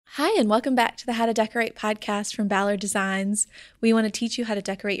Hi, and welcome back to the How to Decorate podcast from Ballard Designs. We want to teach you how to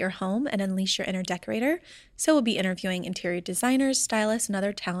decorate your home and unleash your inner decorator. So we'll be interviewing interior designers, stylists, and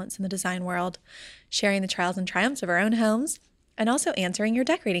other talents in the design world, sharing the trials and triumphs of our own homes, and also answering your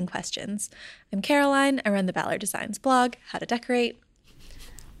decorating questions. I'm Caroline. I run the Ballard Designs blog, How to Decorate.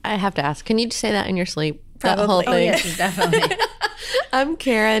 I have to ask, can you say that in your sleep? Probably. That whole thing? Oh, yes, Definitely. I'm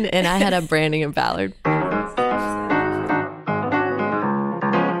Karen, and I had a branding at Ballard.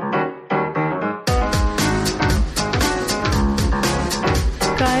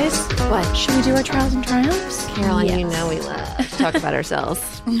 Guys, What? should we do our trials and triumphs? Caroline, Yes. you know we love to talk about ourselves.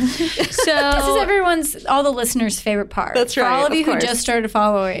 So, This is all the listeners' favorite part. That's For right, all of of you who course. just started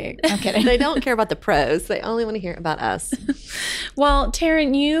following. I'm kidding. They don't care about the pros. They only want to hear about us. well,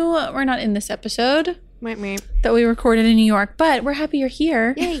 Taryn, you were not in this episode Meep. that we recorded in New York, but we're happy you're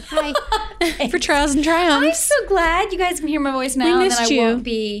here Yay, hi. for trials and I'm triumphs. so glad you guys can hear my voice now. We and missed then I you. won't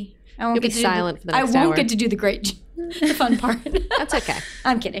be. I won't You'll be get to silent for the next I won't hour. get to do the fun part. That's okay.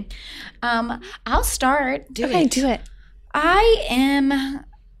 I'm kidding. I'll start. Okay, do it. I am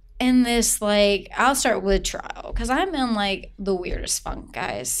in this, I'll start with trial because I'm in, the weirdest funk,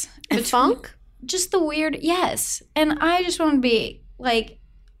 guys. And funk? Just the weird, yes. And I just want to be,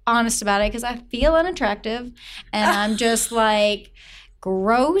 honest about it because I feel unattractive and I'm just,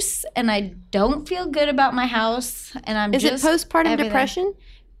 gross and I don't feel good about my house and I'm Is it just postpartum everything. depression?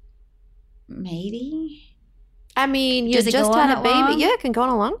 Maybe. I mean, you Does it just go on had a that baby. long? Yeah, it can go on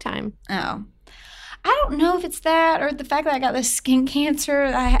a long time. Oh. I don't know if it's that or the fact that I got this skin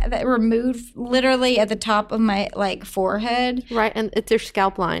cancer that removed literally at the top of my forehead. Right, and it's your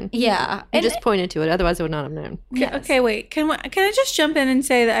scalp line. Yeah. You And just pointed to it. Otherwise, I would not have known. yes. Okay, wait. Can I just jump in and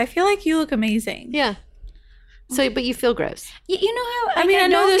say that I feel like you look amazing? Yeah. So, but you feel gross. You know how I mean, I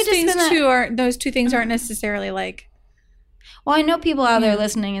know don't those get to things spend that- too aren't. Those two things aren't necessarily Well, I know people out there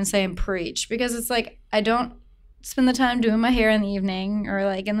listening and saying preach because it's I don't spend the time doing my hair in the evening or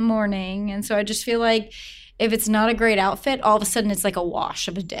in the morning. And so I just feel like if it's not a great outfit, all of a sudden it's a wash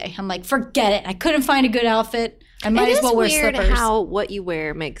of a day. I'm forget it. I couldn't find a good outfit. I might as well wear weird slippers. how what you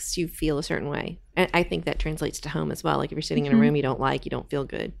wear makes you feel a certain way. And I think that translates to home as well. If you're sitting in a room you don't like, you don't feel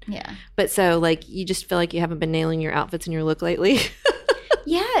good. Yeah. But so you just feel like you haven't been nailing your outfits and your look lately.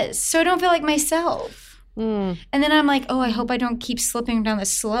 Yes. So I don't feel like myself. Mm. And then I'm oh, I hope I don't keep slipping down the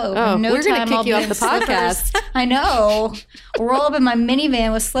slope. Oh, In no we're gonna time, kick I'll you be off in the slippers. podcast. I know. Roll up in my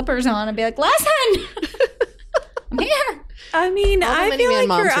minivan with slippers on and be listen, I'm here. I mean, All the I feel minivan like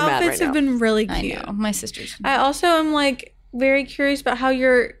moms your are mad outfits right have now. been really I cute. know. My sister's. I also am very curious about how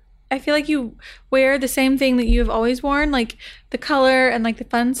I feel like you wear the same thing that you have always worn, the color and the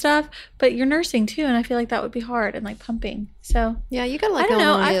fun stuff, but you're nursing too, and I feel like that would be hard and pumping. So Yeah, you gotta I don't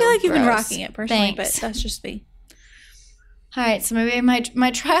know. I feel like you've been gross. rocking it personally, Thanks. but that's just me. All right, so maybe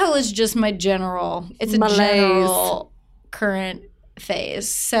my trial is just my general. It's a Malaise. general current phase.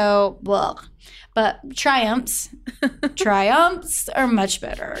 So, but triumphs are much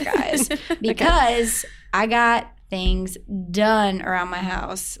better, guys, because I got things done around my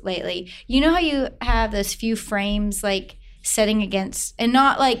house lately. You know how you have those few frames setting against, and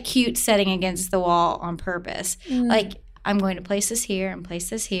not cute setting against the wall on purpose. I'm going to place this here and place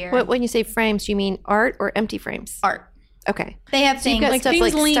this here. When you say frames, do you mean art or empty frames? Art. Okay. They have So you've things got stuff Things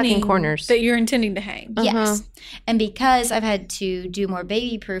stuck in leaning corners. that you're intending to hang. Yes. And because I've had to do more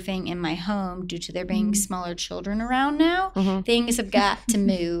baby proofing in my home due to there being smaller children around now, things have got to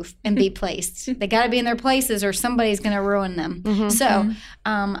move and be placed. They got to be in their places or somebody's going to ruin them. So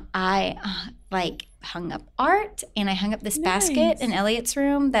I hung up art and I hung up this basket in Elliot's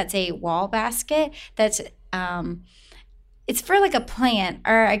room. That's a wall basket. That's it's for a plant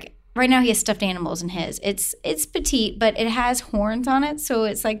or right now he has stuffed animals in his. It's petite, but it has horns on it, so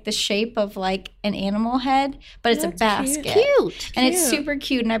it's the shape of an animal head, but it's a That's cute. basket. Cute. And it's super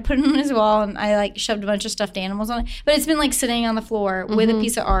cute. And I put it on his wall and I shoved a bunch of stuffed animals on it. But it's been sitting on the floor with a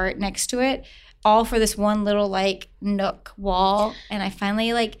piece of art next to it, all for this one little nook wall. And I finally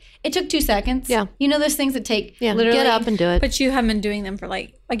it took 2 seconds. Yeah. You know those things that take literally Get up and do it. But you have been doing them for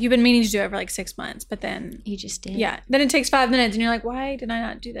you've been meaning to do it for 6 months, but then you just did. then it takes 5 minutes and you're why did I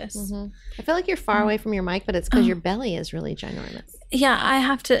not do this? I feel like you're far away from your mic, but it's because your belly is really ginormous. Yeah, I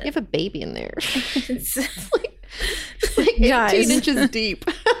have to. You have a baby in there. It's, It's 18 Guys. inches deep.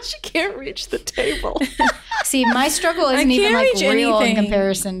 She can't reach the table. See, my struggle isn't even can't reach real in anything.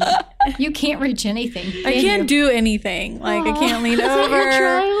 comparison. You can't reach anything. I can can't you? do anything. I can't lean Is that your over.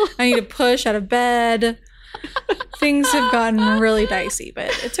 trial? I need to push out of bed. Things have gotten really dicey, but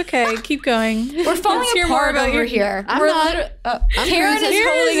it's okay. Keep going. We're falling Let's hear more apart about over your- here. I'm We're not. liter- I'm Karen cruising. is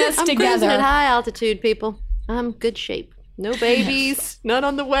holding us I'm cruising together. at high altitude, people. I'm good shape. No babies. None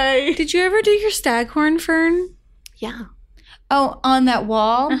on the way. Did you ever do your staghorn fern? Yeah. Oh, on that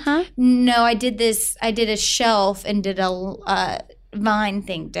wall? Uh-huh. No, I did this. I did a shelf and did a vine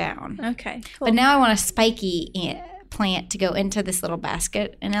thing down. Okay, cool. But now I want a spiky plant to go into this little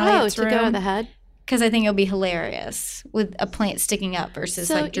basket in Elliot's to room. go on the head? Because I think it'll be hilarious with a plant sticking up versus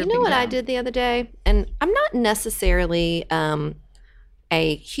So like you dripping know what I down. did the other day? And I'm not necessarily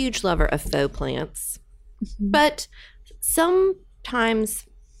a huge lover of faux plants, but sometimes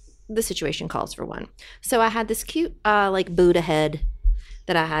the situation calls for one. So I had this cute like Buddha head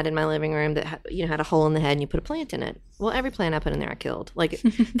that I had in my living room that had a hole in the head and you put a plant in it. Well, every plant I put in there I killed, like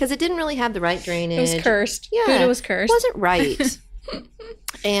because it didn't really have the right drainage. It was cursed. Yeah, Buddha was cursed. It wasn't right.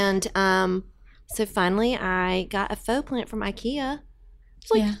 And so finally I got a faux plant from IKEA. It's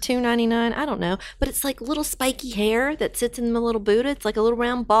like $2.99. I don't know. But it's like little spiky hair that sits in the little Buddha. It's like a little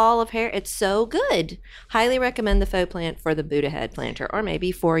round ball of hair. It's so good. Highly recommend the faux plant for the Buddha head planter or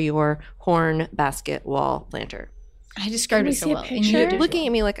maybe for your horn basket wall planter. I described Can we it so see a well. picture? And you You're did looking well.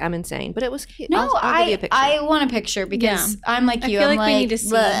 at me like I'm insane, but it was cute. No, I'll give you a picture. I want a picture because I'm like I you. feel I'm like we like, need to see.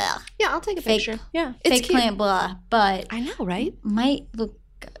 blah, Yeah, I'll take a Fake. picture. Yeah. It's fake cute. plant blah, but I know, right? might look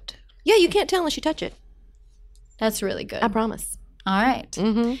good. Yeah, you can't tell unless you touch it. That's really good. I promise. All right.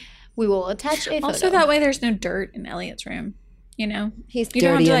 Mm-hmm. We will attach a photo. Also, that way there's no dirt in Elliot's room. You know, He's you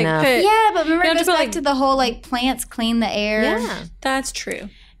don't have dirty to like enough. put. Yeah, but remember You it have to goes put, back like- to the whole like plants clean the air. Yeah. That's true.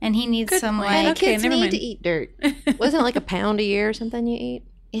 And he needs Good some point. like Okay, Kids never need mind. to eat dirt. Wasn't it like a pound a year or something you eat?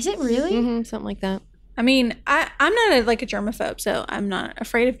 is it really? Mm-hmm, something like that. I mean, I'm not a germaphobe, so I'm not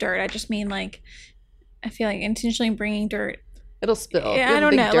afraid of dirt. I just mean like, I feel like intentionally bringing dirt. It'll spill. Yeah, I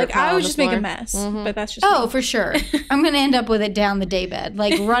don't know. Like I would just make a mess, Mhm. but that's just Oh, me. for sure. I'm gonna end up with it down the daybed,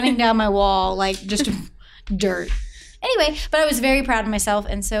 like running down my wall, like just dirt. Anyway, but I was very proud of myself,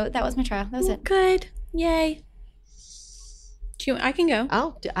 and so that was my trial. That was it. Good. Yay. I can go.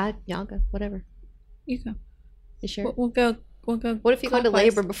 Y'all go. Whatever. You go. You sure? We'll go. We'll go. What if you go into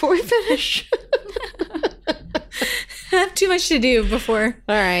clockwise. labor before we finish? I have too much to do before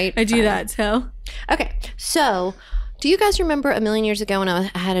All right. I do fine. that. So Okay. So, do you guys remember a million years ago when I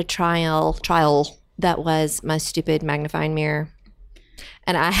had a trial that was my stupid magnifying mirror?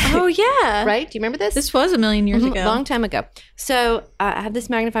 And I oh yeah, right? Do you remember this? This was a million years Mhm, ago. long time ago. So I have this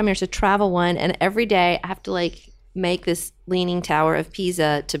magnifying mirror. It's a travel one, and every day I have to like make this leaning tower of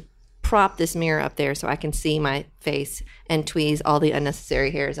Pisa to prop this mirror up there so I can see my face and tweeze all the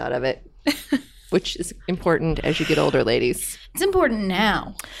unnecessary hairs out of it, which is important as you get older, ladies. It's important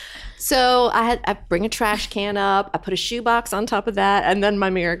now. So I bring a trash can up, I put a shoebox on top of that, and then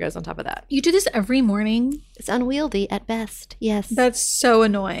my mirror goes on top of that. You do this every morning. It's unwieldy at best. Yes. That's so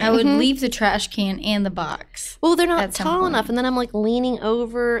annoying. I would leave the trash can and the box. Well, they're not At some tall point. enough, and then I'm like leaning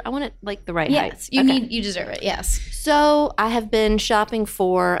over. I want it like the right height. Yes, you deserve it. Yes. So I have been shopping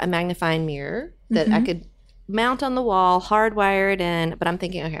for a magnifying mirror that I could mount on the wall, hardwired in. But I'm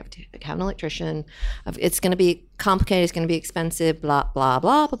thinking, okay, I have to have an electrician. It's going to be complicated. It's going to be expensive. Blah blah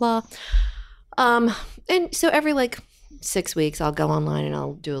blah blah blah. And so every like 6 weeks, I'll go online and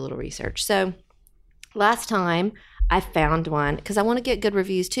I'll do a little research. So last time I found one because I want to get good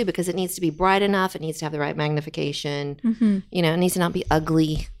reviews too because it needs to be bright enough. It needs to have the right magnification. You know, it needs to not be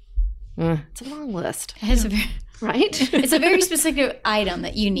ugly. It's a long list, It's a very, right? it's a very specific item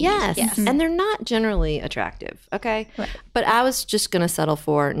that you need. Yes. And they're not generally attractive. Okay. Right. But I was just going to settle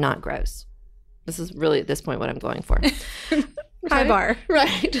for not gross. This is really at this point what I'm going for. High bar.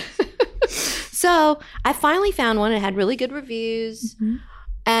 Right. So I finally found one. It had really good reviews.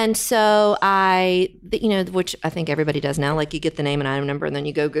 And so which I think everybody does now, like you get the name and item number and then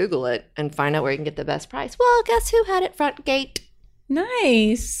you go Google it and find out where you can get the best price. Well, guess who had it front gate?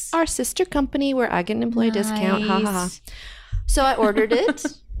 Nice. Our sister company where I get an employee discount. Ha ha ha. Nice. So I ordered it.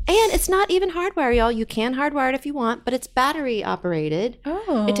 And it's not even hardwire, y'all. You can hardwire it if you want, but it's battery operated.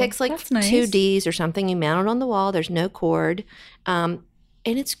 Oh, It takes like that's nice. 2 Ds or something. You mount it on the wall. There's no cord. And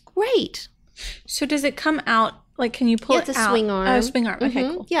it's great. So does it come out? Like, can you pull Yeah, it it's a out? swing arm. Oh, swing arm. Okay,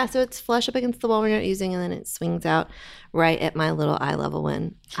 Mhm. cool. Yeah, so it's flush up against the wall when you're not using, and then it swings out right at my little eye level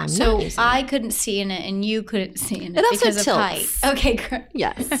when I'm So not using I it. couldn't see in it, and you couldn't see in it, It also because of tilts. height. Okay, great.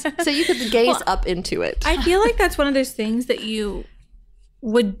 Yes. So you could gaze up into it. I feel like that's one of those things that you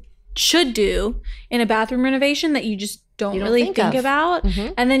should do in a bathroom renovation that you just don't really think of. about.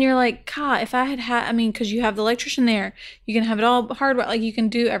 Mhm. And then you're like, God, if I had, I mean, because you have the electrician there, you can have it all hardware, like you can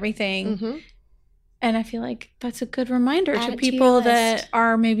do everything. Mhm. And I feel like that's a good reminder Add to it to your people list. that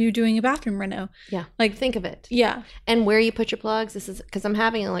are maybe doing a bathroom reno. Yeah. Like, Think of it. yeah. And where you put your plugs. This is because I'm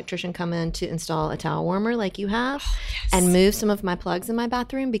having an electrician come in to install a towel warmer like you have and move some of my plugs in my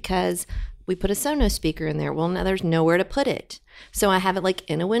bathroom because we put a Sonos speaker in there. Well, now there's nowhere to put it. So I have it like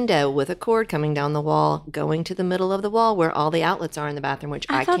in a window with a cord coming down the wall, going to the middle of the wall where all the outlets are in the bathroom, which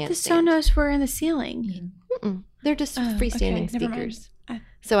I thought can't the stand. Sonos were in the ceiling. Mm-mm. They're just freestanding okay, never mind. speakers.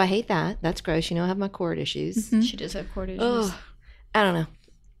 So I hate that. That's gross. You know, I have my cord issues. She does have cord issues. Ugh. I don't know.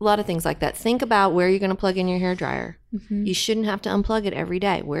 A lot of things like that. Think about where you're going to plug in your hairdryer. You shouldn't have to unplug it every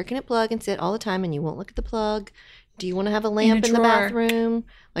day. Where can it plug and sit all the time and you won't look at the plug? Do you want to have a lamp in the bathroom?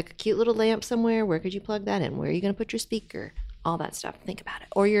 Like a cute little lamp somewhere? Where could you plug that in? Where are you going to put your speaker? All that stuff. Think about it.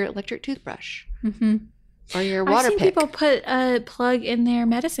 Or your electric toothbrush. Or your water I've seen pick. people put a plug in their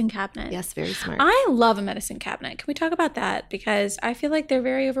medicine cabinet. Yes, very smart. I love a medicine cabinet. Can we talk about that? Because I feel like they're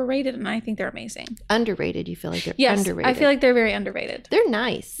very overrated and I think they're amazing. Underrated. You feel like they're Yes, underrated. I feel like they're very underrated. they're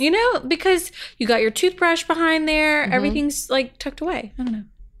nice. You know, because you got your toothbrush behind there. Everything's like tucked away. I don't know.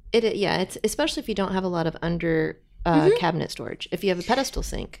 It's especially if you don't have a lot of under cabinet storage. If you have a pedestal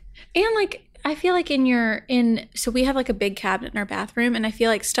sink. And like, I feel like so we have like a big cabinet in our bathroom and I feel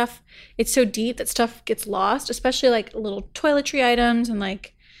like it's so deep that stuff gets lost, especially like little toiletry items and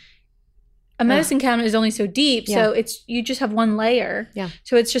like a medicine cabinet is only so deep. Yeah. So you just have one layer. Yeah.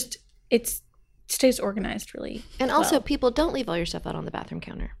 So it stays organized really. And also, well. people don't leave all your stuff out on the bathroom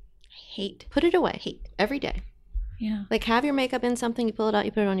counter. Hate. Put it away. Every day. Yeah. Like, have your makeup in something, you pull it out,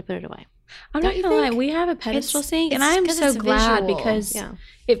 you put it on, you put it away. I'm Don't not you gonna lie, think? we have a pedestal sink and it's I'm 'cause so it's glad visual. because Yeah.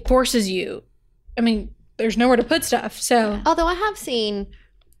 it forces you. I mean, there's nowhere to put stuff. So Although I have seen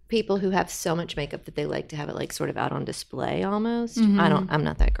people who have so much makeup that they like to have it like sort of out on display almost. I'm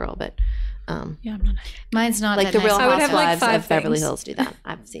not that girl, but yeah, I'm not. Mine's not like that the nice. Real I would have, like, Housewives 5 of Beverly things. Hills do that.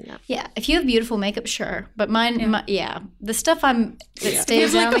 I've seen that. Yeah, if you have beautiful makeup, sure. But mine, the stuff that stays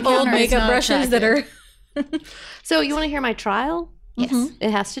There's on like the old counter is makeup not brushes that attractive. are. So you want to hear my trial? Yes.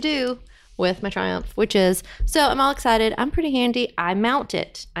 It has to do with my Triumph, which is, so I'm all excited. I'm pretty handy. I mount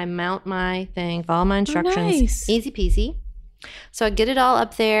it. I mount my thing, follow my instructions. nice. Easy peasy. So I get it all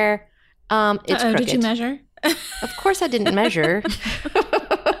up there. It's crooked. Did you measure? Of course I didn't measure.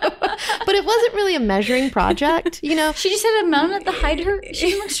 But it wasn't really a measuring project, you know. She just had a mount at the hide her. She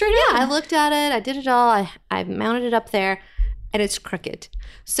didn't look straight Yeah, up. I looked at it. I did it all. I mounted it up there, and it's crooked.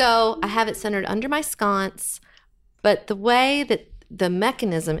 So I have it centered under my sconce, but the way that the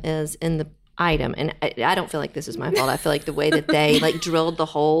mechanism is in the item, and I don't feel like this is my fault. I feel like the way that they like drilled the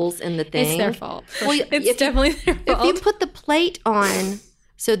holes in the thing. It's their fault. Well, It's definitely their if fault. you put the plate on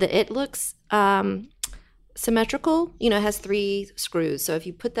so that it looks symmetrical, you know, it has 3 screws. So if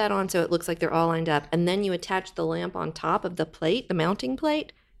you put that on so it looks like they're all lined up, and then you attach the lamp on top of the plate, the mounting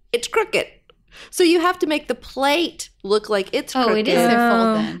plate, it's crooked. So you have to make the plate look like it's crooked. Oh, it is their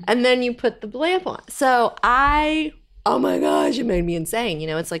fault then. And then you put the lamp on. So oh my gosh, it made me insane. You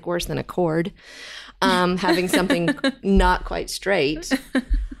know, it's like worse than a cord, having something not quite straight.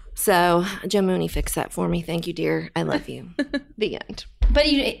 So Joe Mooney fixed that for me. Thank you, dear. I love you. The end.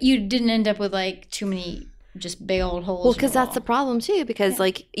 But you didn't end up with like too many just big old holes. Well, in because the that's the wall. problem too. Because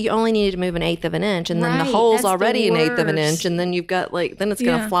like you only needed to move an 1/8 of an inch, and then the Right, hole's that's the already an 1/8 of an worst. inch, and then you've got like then it's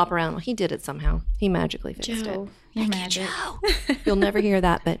gonna Yeah. flop around. Well, he did it somehow. He magically fixed Joe, it. you're magic. You'll never hear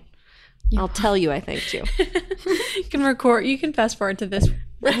that, but I'll tell you. I thanked you. You can fast forward to this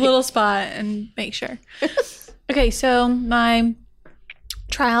little spot and make sure. Okay, so my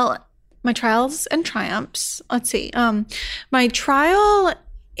trials and triumphs. Let's see. My trial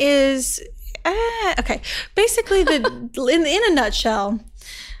is okay. Basically, in a nutshell,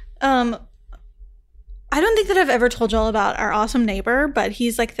 I don't think that I've ever told y'all about our awesome neighbor, but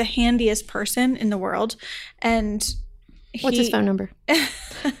he's like the handiest person in the world, and What's his phone number?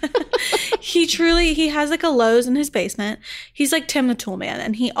 he has like a Lowe's in his basement. He's like Tim the Tool Man,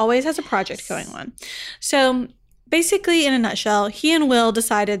 and he always has a project going on. So basically, in a nutshell, he and Will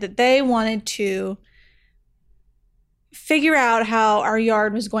decided that they wanted to figure out how our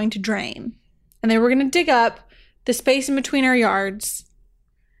yard was going to drain. And they were going to dig up the space in between our yards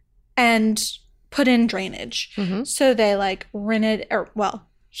and put in drainage. Mm-hmm. So they like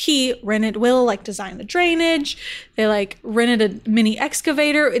he rented, Will like designed the drainage. They like rented a mini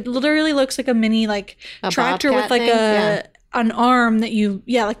excavator. It literally looks like a mini like A tractor with Bobcat like thing? Yeah. an arm that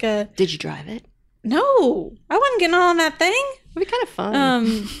like a, Did you drive it? no, I wasn't getting on that thing. It'd be kind of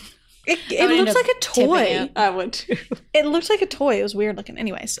fun. It would end looks up like a tipping toy. it. I would too. It looked like a toy. It was weird looking.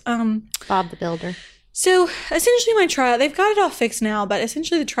 Anyways, Bob the Builder. so essentially my trial, they've got it all fixed now, but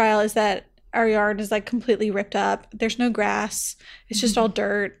essentially the trial is that our yard is like completely ripped up. There's no grass. It's just all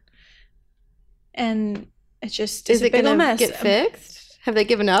dirt. And it's just Is a it big old going to mess. get fixed? Have they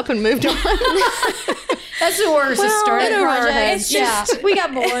given up and moved on? That's the worst. Well, Started in our project. heads, Yeah, we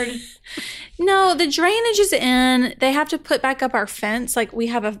got bored. No, the drainage is in. They have to put back up our fence. Like, we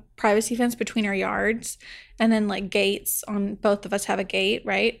have a privacy fence between our yards, and then like gates on both of us have a gate,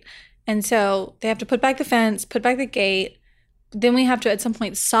 right? And so they have to put back the fence, put back the gate. Then we have to at some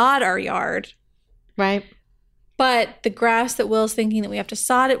point sod our yard. Right. But the grass that Will's thinking that we have to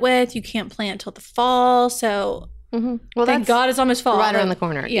sod it with, you can't plant till the fall. So Well, thank God it's almost fall. right around the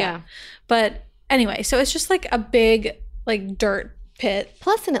corner. Yeah. But anyway, so it's just like a big like dirt pit.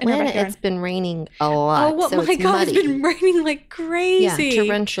 Plus in our Atlanta, backyard. it's been raining a lot. Oh, so my it's God, muddy. it's been raining like crazy. Yeah,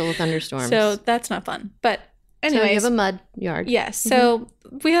 torrential thunderstorms. So that's not fun. But so you anyways, have a mud yard. yes. So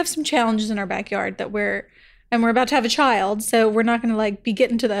we have some challenges in our backyard that we're about to have a child. So we're not going to like be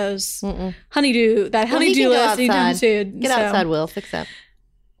getting to those honeydew he can list go anytime outside. soon. Get outside, Will. Fix that.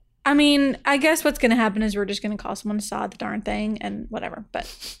 I mean, I guess what's going to happen is we're just going to call someone to sod the darn thing and whatever. But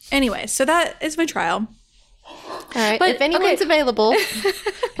anyway, so that is my trial. All right. But, if anyone's available,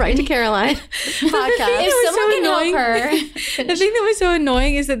 write to Caroline. Podcast. If was someone so can annoying. help her. The thing that was so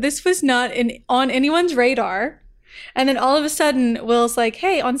annoying is that this was not on anyone's radar. And then all of a sudden, Will's like,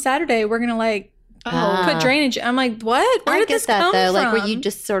 hey, on Saturday, we're going to like put drainage. I'm like, what? Where I did get this that come though. from? Like where you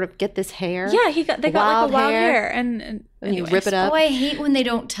just sort of get this hair. Yeah, they got like a wild hair. And And you anyways. rip it up. Oh, I hate when they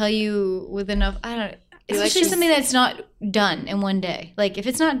don't tell you with enough. I don't. Especially something that's not done in one day. Like if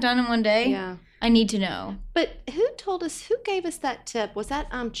it's not done in one day, Yeah. I need to know. But who gave us that tip? Was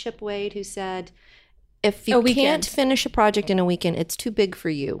that Chip Wade who said, if you A weekend. can't finish a project in a weekend, it's too big for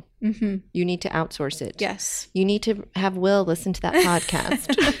you. Mm-hmm. You need to outsource it. Yes. You need to have Will listen to that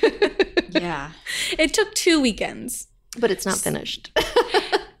podcast. Yeah. It took 2 weekends. But it's not finished.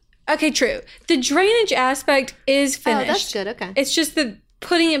 Okay, true. The drainage aspect is finished. Oh, that's good. Okay. It's just the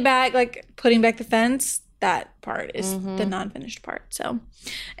putting it back, like putting back the fence, that part is the non-finished part. So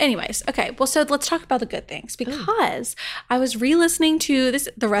anyways, okay. Well, so let's talk about the good things because I was re-listening to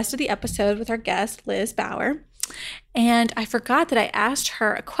the rest of the episode with our guest, Liz Bauer. And I forgot that I asked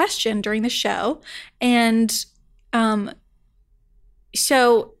her a question during the show. And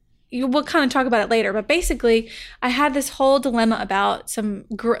so we'll kind of talk about it later. But basically, I had this whole dilemma about some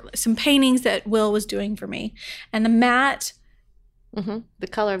paintings that Will was doing for me. And the mat... The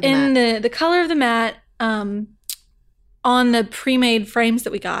color of the mat. The color of the mat on the pre-made frames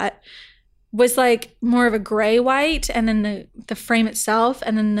that we got was like more of a gray white, and then the frame itself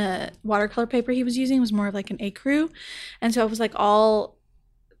and then the watercolor paper he was using was more of like an ecru. And so I was like all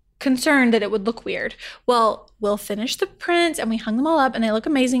concerned that it would look weird. Well, we'll finish the prints and we hung them all up and they look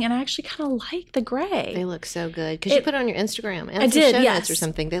amazing, and I actually kind of like the gray. They look so good. Because you put it on your Instagram and I did, show yes. notes or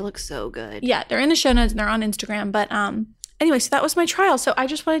something. They look so good. Yeah, they're in the show notes and they're on Instagram. But anyway, so that was my trial. So I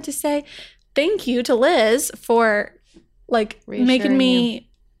just wanted to say thank you to Liz for like making me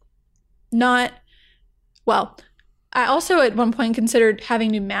not, well, I also at one point considered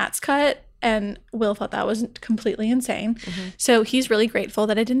having new mats cut, and Will thought that was completely insane. So he's really grateful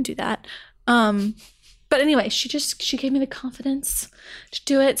that I didn't do that. But anyway, she gave me the confidence to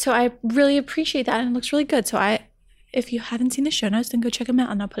do it. So I really appreciate that, and it looks really good. So if you haven't seen the show notes, then go check them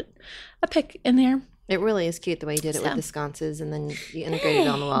out, and I'll put a pic in there. It really is cute the way you did it with the sconces, and then you integrated it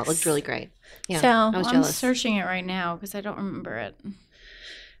on the wall. It looked really great. Yeah, So, I was I'm jealous. searching it right now because I don't remember it.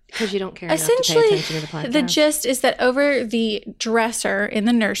 Because you don't care enough to pay Essentially, attention to the podcast. the gist is that over the dresser in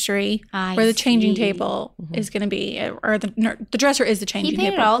the nursery, I where the changing see. table is going to be, or the dresser is the He changing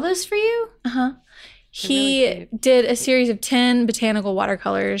painted table. all those for you? Uh-huh. He did a series of 10 botanical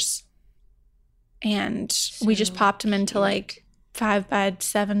watercolors, and we just popped them into like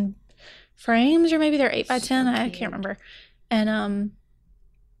 5x7 frames, or maybe they're 8x10. I can't remember. And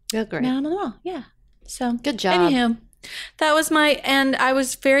Oh, great. now I'm on the wall. Yeah. So Good job. Anywho, that was and I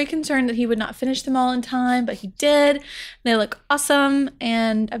was very concerned that he would not finish them all in time, but he did. They look awesome,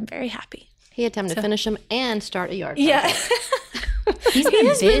 and I'm very happy. He had time to finish them and start a yard. Yeah. He's He been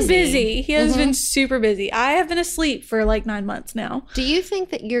has been busy. busy. He has been super busy. I have been asleep for like 9 months now. Do you think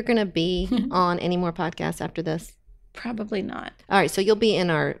that you're going to be on any more podcasts after this? Probably not. All right, so you'll be in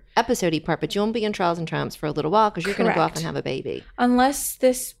our episode-y part, but you won't be in Trials and Triumphs for a little while because you're going to go off Correct. and have a baby. Unless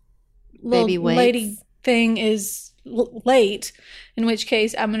this little Baby waits. lady thing is late, in which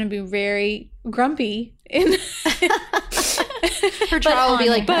case I'm going to be very grumpy. Her trial will be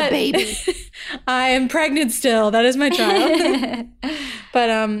like, but- a baby. I am pregnant still. That is my child.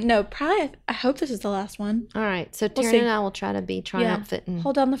 But no, probably I hope this is the last one. All right, so We'll Taryn see. and I will try to be triumph fitting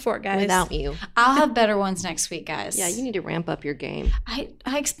Hold down the fort, guys. without you. I'll have better ones next week, guys. Yeah, you need to ramp up your game. I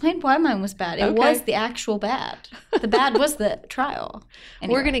explained why mine was bad. It Okay. was the actual bad. The bad was the trial.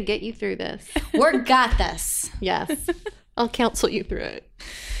 Anyway, We're going to get you through this. we're got this. Yes. I'll counsel you through it.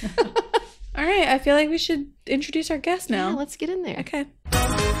 All right, I feel like we should introduce our guest now. Yeah, let's get in there. Okay.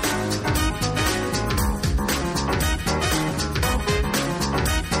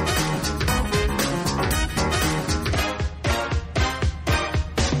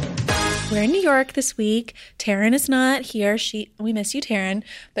 We're in New York this week. Taryn is not here. We miss you, Taryn,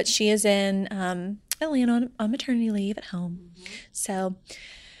 but she is in Atlanta on maternity leave at home. So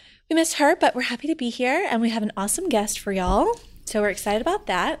we miss her, but we're happy to be here, and we have an awesome guest for y'all. So we're excited about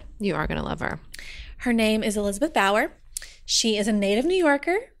that. You are going to love her. Her name is Elizabeth Bauer. She is a native New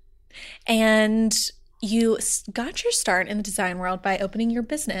Yorker, and you got your start in the design world by opening your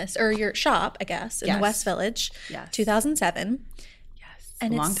business, or your shop, I guess, in the West Village, 2007.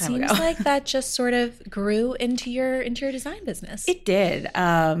 And it seems like that just sort of grew into your design business. It did.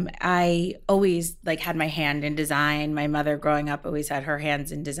 I always had my hand in design. My mother growing up always had her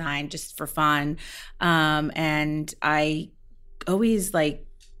hands in design just for fun. And I always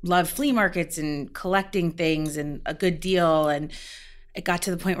loved flea markets and collecting things and a good deal. And it got to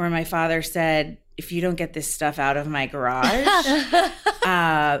the point where my father said, if you don't get this stuff out of my garage,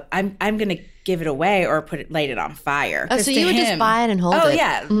 I'm going to give it away or light it on fire. Oh, so you would just buy it and hold it? Oh,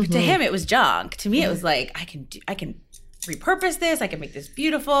 yeah. Mm-hmm. To him, it was junk. To me, it was like, I can repurpose this. I can make this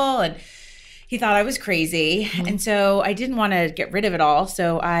beautiful. And he thought I was crazy. Mm-hmm. And so I didn't want to get rid of it all.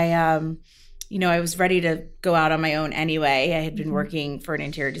 So I was ready to go out on my own anyway. I had been working for an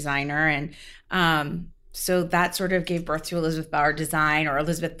interior designer. And so that sort of gave birth to Elizabeth Bauer Design, or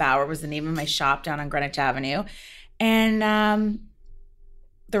Elizabeth Bauer was the name of my shop down on Greenwich Avenue. And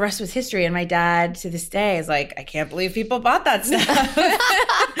the rest was history. And my dad, to this day, is like, I can't believe people bought that stuff.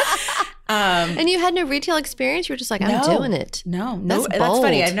 And you had no retail experience? You were just like, I'm doing it. No. That's That's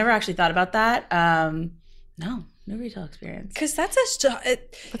funny. I've never actually thought about that. No retail experience. Because that's a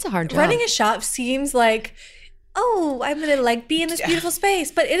hard job. Running a shop seems like, I'm going to be in this beautiful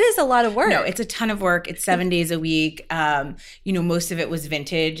space. But it is a lot of work. No, it's a ton of work. It's 7 days a week. Most of it was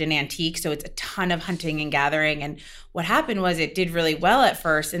vintage and antique. So it's a ton of hunting and gathering. And what happened was it did really well at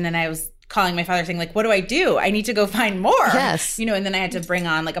first. And then I was calling my father saying, what do I do? I need to go find more. Yes. And then I had to bring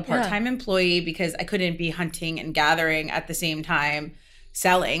on a part-time employee because I couldn't be hunting and gathering at the same time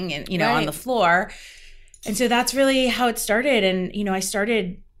selling and, on the floor. And so that's really how it started. And, I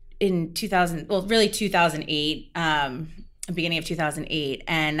started in 2008, beginning of 2008,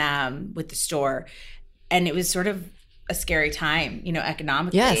 and with the store. And it was sort of a scary time,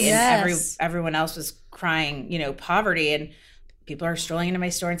 economically. Yes. And everyone else was crying, poverty. And people are strolling into my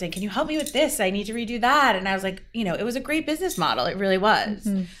store and saying, can you help me with this? I need to redo that. And I was like, it was a great business model. It really was.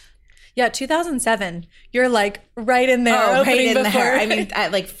 Mm-hmm. Yeah, 2007. You're right in there. Oh, right in there. I mean,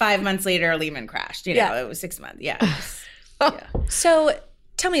 5 months later, Lehman crashed. It was 6 months. Yeah. So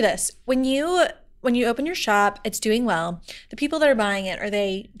tell me this: when you open your shop, it's doing well. The people that are buying it, are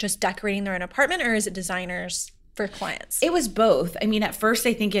they just decorating their own apartment, or is it designers for clients? It was both. I mean, at first,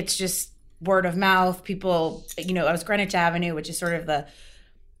 I think it's just word of mouth. People, I was Greenwich Avenue, which is sort of the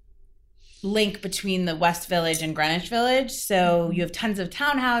link between the West Village and Greenwich Village. So you have tons of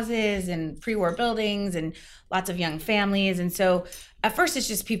townhouses and pre-war buildings and lots of young families. And so at first it's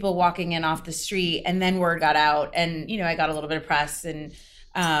just people walking in off the street, and then word got out, and, I got a little bit of press, and,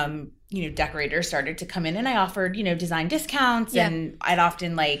 decorators started to come in, and I offered, design discounts. Yeah. And I'd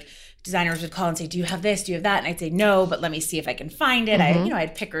often designers would call and say, do you have this? Do you have that? And I'd say, no, but let me see if I can find it. I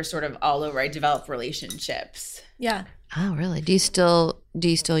had pickers sort of all over. I developed relationships. Yeah. Oh, really? Do you still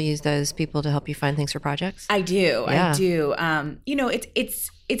use those people to help you find things for projects? I do. Yeah. I do.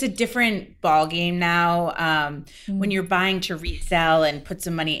 It's a different ball game now. When you're buying to resell and put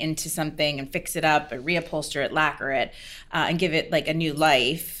some money into something and fix it up and reupholster it, lacquer it, and give it a new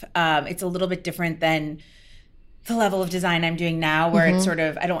life. It's a little bit different than the level of design I'm doing now, where it's sort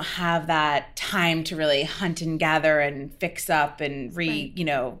of, I don't have that time to really hunt and gather and fix up and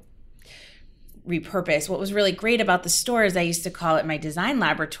repurpose. What was really great about the store is I used to call it my design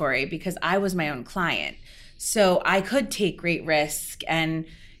laboratory, because I was my own client. So I could take great risk and,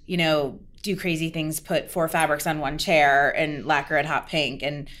 do crazy things, put 4 fabrics on one chair and lacquer it hot pink,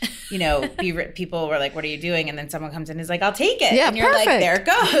 and, people were like, what are you doing? And then someone comes in and is like, I'll take it. Yeah, and you're perfect. There it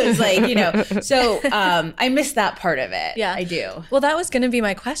goes. So I miss that part of it. Yeah, I do. Well, that was going to be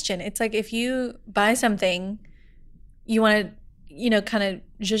my question. It's if you buy something, you want to, kind of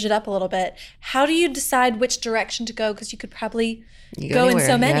zhuzh it up a little bit. How do you decide which direction to go? Because you could probably go in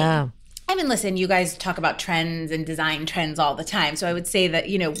so many. Yeah. I mean, listen, you guys talk about trends and design trends all the time. So I would say that,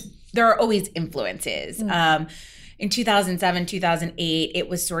 there are always influences. In 2007, 2008, it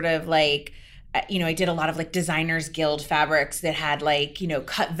was sort of I did a lot of Designers Guild fabrics that had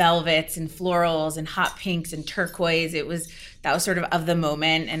cut velvets and florals and hot pinks and turquoise. That was sort of the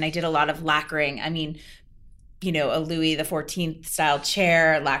moment. And I did a lot of lacquering. I mean, a Louis XIV style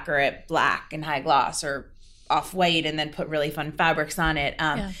chair, lacquer it black and high gloss, or off-white, and then put really fun fabrics on it.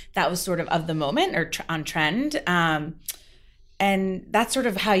 That was sort of the moment, or on trend. And that's sort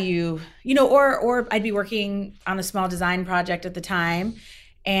of how you know, or I'd be working on a small design project at the time.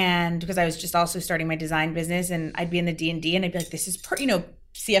 And because I was just also starting my design business, and I'd be in the D&D and I'd be like, this is,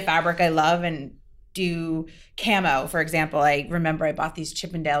 see a fabric I love and do camo, for example. I remember I bought these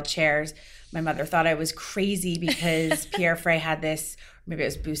Chippendale chairs. My mother thought I was crazy because Pierre Frey had this, maybe it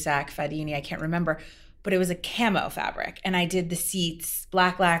was Boussac, Fadini, I can't remember, but it was a camo fabric. And I did the seats,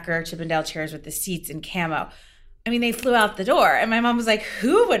 black lacquer Chippendale chairs with the seats in camo. I mean, they flew out the door, and my mom was like,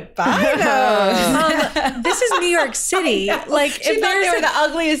 "Who would buy those?" This is New York City. Like, she thought they were the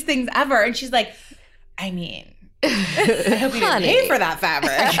ugliest things ever, and she's like, "I mean, I hope you didn't pay for that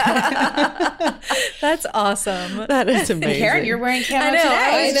fabric." That's awesome. That is amazing. Karen, you're wearing camo today.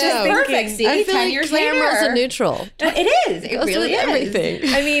 I It's just know. perfect. See, I feel 10 like years cameras later, are neutral. It is. It Goes really with is. everything.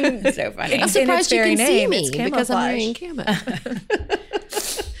 I mean, It's so funny. I'm It's in its surprised you very can see name. me It's because I'm wearing camouflage. camo.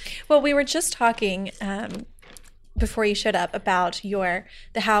 Well, we were just talking before you showed up about the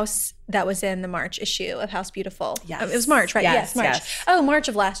house that was in the March issue of House Beautiful. Yes. It was March, right? Yes, March. yes. Oh, March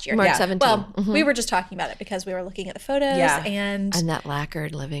of last year. March Yeah. 17. Well, we were just talking about it because we were looking at the photos and And that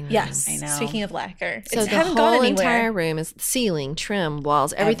lacquered living room. yes, I know. speaking of lacquer. So It the hasn't gone whole anywhere. entire room is ceiling, trim,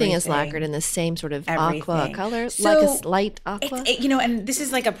 walls, everything is Everything. lacquered in the same sort of aqua Everything. color, So, like a light aqua. And this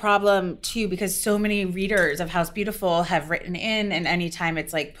is like a problem too, because so many readers of House Beautiful have written in, and anytime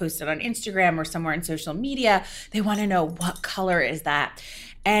it's like posted on Instagram or somewhere in social media, they want to know, what color is that?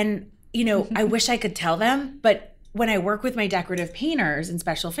 And I wish I could tell them, but when I work with my decorative painters and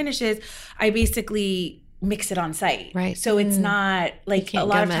special finishes, I basically mix it on site. Right. So it's not like, a can't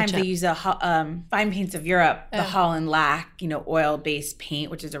lot go of times match they up. use Fine Paints of Europe, the Holland Lac, oil-based paint,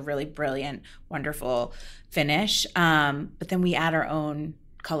 which is a really brilliant, wonderful finish. But then we add our own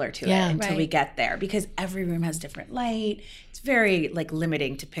color to it until we get there, because every room has different light. It's very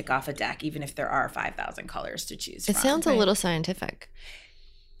limiting to pick off a deck, even if there are 5,000 colors to choose It from. sounds a little scientific.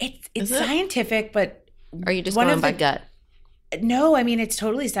 It's it? scientific, but Or are you just one going of by the- gut? no, I mean, it's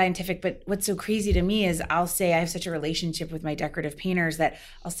totally scientific. But what's so crazy to me is I'll say I have such a relationship with my decorative painters that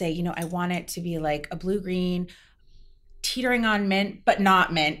I'll say, I want it to be like a blue-green, teetering on mint, but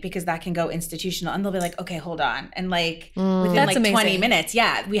not mint, because that can go institutional. And they'll be like, okay, hold on. And within That's 20 amazing. minutes,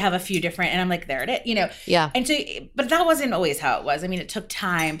 we have a few different, and I'm like, there it is, Yeah. And so, but that wasn't always how it was. I mean, it took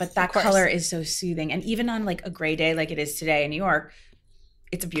time, but that course. color is so soothing. And even on a gray day like it is today in New York,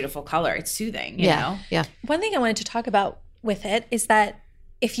 it's a beautiful color. It's soothing, you know? Yeah. One thing I wanted to talk about with it is that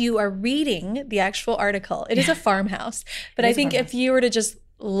if you are reading the actual article, it is a farmhouse. But I think if you were to just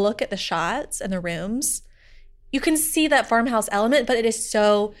look at the shots and the rooms, you can see that farmhouse element, but it is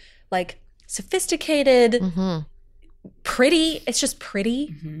so sophisticated, pretty. It's just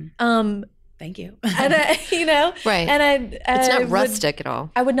pretty. Thank you. And Right. And It's not rustic at all.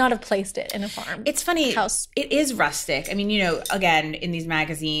 I would not have placed it in a farm. It's funny. House. It is rustic. I mean, again, in these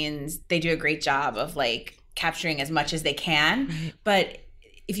magazines, they do a great job of capturing as much as they can. Right. But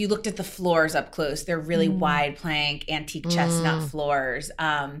if you looked at the floors up close, they're really wide plank, antique chestnut floors.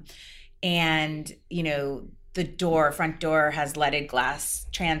 And, the front door has leaded glass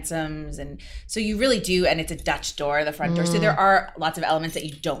transoms. And so you really do, and it's a Dutch door, the front door. So there are lots of elements that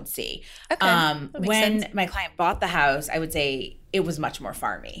you don't see. Okay. That makes When sense. my client bought the house, I would say it was much more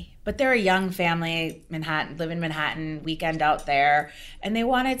farmy. But they're a young family, live in Manhattan, weekend out there. And they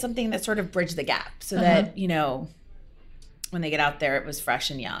wanted something that sort of bridged the gap so that, when they get out there, it was fresh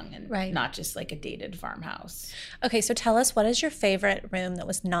and young and not just like a dated farmhouse. Okay, so tell us, what is your favorite room that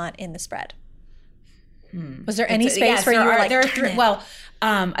was not in the spread? Was there any space where you were there are "Darn it." well,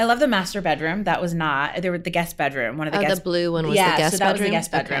 I love the master bedroom. That was not. There were the guest bedroom. One of the Oh, guest. the blue one was yeah, the guest so that bedroom? was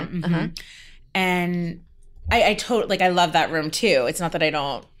the guest bedroom. Okay. Mhm. And I totally I love that room too. It's not that I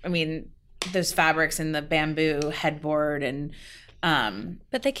don't. I mean, those fabrics and the bamboo headboard and.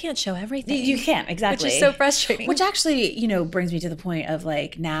 But they can't show everything. You can't, exactly. Which is so frustrating. Which actually, brings me to the point of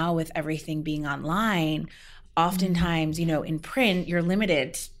now with everything being online, oftentimes, in print, you're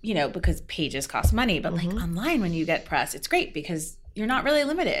limited, because pages cost money. But online, when you get press, it's great because you're not really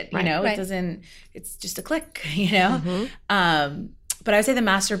limited. Right. It doesn't, it's just a click, But I would say the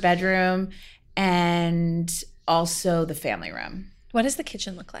master bedroom and also the family room. What does the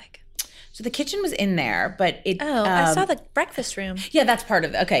kitchen look like? So the kitchen was in there, but it. I saw the breakfast room. Yeah, that's part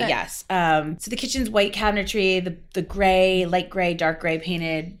of it. Okay, yes. So the kitchen's white cabinetry, the gray, light gray, dark gray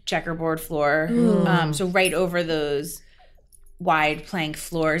painted checkerboard floor. So right over those wide plank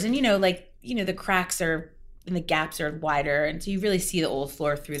floors, and the cracks are and the gaps are wider, and so you really see the old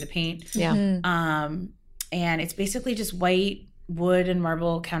floor through the paint. Yeah. And it's basically just white wood and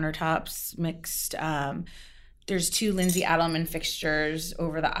marble countertops mixed. There's 2 Lindsay Adelman fixtures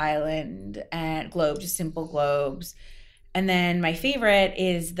over the island and globes, just simple globes. And then my favorite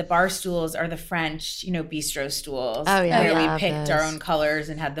is the bar stools are the French, bistro stools. Oh, yeah. Where I we picked our own colors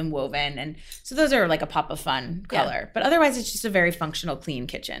and had them woven. And so those are like a pop of fun color. But otherwise, it's just a very functional, clean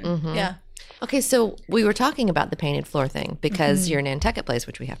kitchen. Yeah. Okay, so we were talking about the painted floor thing because your Nantucket place,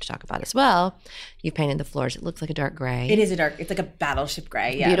 which we have to talk about as well, you painted the floors. It looks like a dark gray. It is it's like a battleship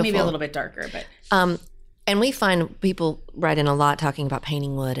gray. Yeah, Beautiful. maybe a little bit darker, but. And we find people write in a lot talking about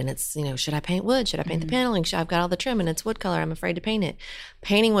painting wood, and it's, should I paint wood? Should I paint the paneling? I've got all the trim and it's wood color. I'm afraid to paint it.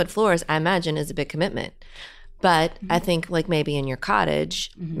 Painting wood floors, I imagine, is a big commitment. But I think like maybe in your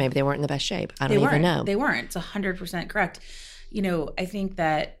cottage, maybe they weren't in the best shape. I don't even know. They weren't. It's 100% correct. I think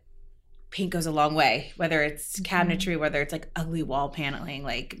that paint goes a long way, whether it's cabinetry, whether it's like ugly wall paneling.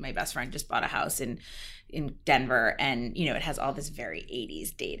 Like my best friend just bought a house in Denver, and it has all this very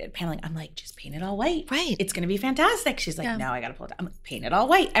 80s dated paneling. I'm like, just paint it all white. Right. It's going to be fantastic. She's like, no, I got to pull it down. I'm like, paint it all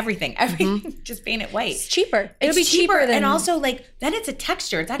white. Everything. Just paint it white. It's cheaper. It'll be cheaper than, and also like then it's a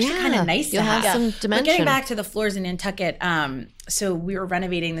texture. It's actually kind of nice to have some dimension. But getting back to the floors in Nantucket, so we were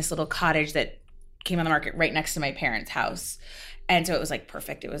renovating this little cottage that came on the market right next to my parents' house. And so it was like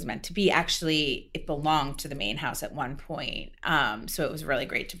perfect. It was meant to be. Actually, it belonged to the main house at one point. So it was really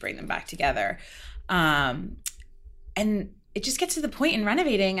great to bring them back together. And it just gets to the point in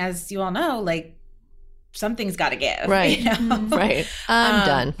renovating, as you all know, like something's got to give. Right. Right. I'm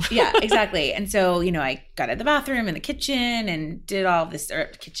done. Yeah, exactly. And so, I gutted the bathroom and the kitchen and did all this,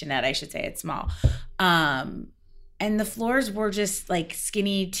 or kitchenette, I should say. It's small. And the floors were just like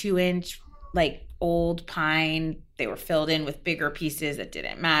skinny 2-inch, like old pine. They were filled in with bigger pieces that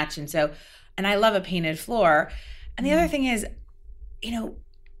didn't match. And I love a painted floor. And the other thing is,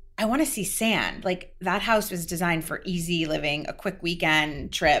 I want to see sand. Like that house was designed for easy living, a quick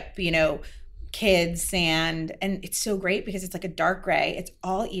weekend trip, kids, sand. And it's so great because it's like a dark gray. It's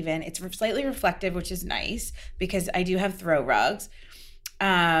all even. It's slightly reflective, which is nice because I do have throw rugs.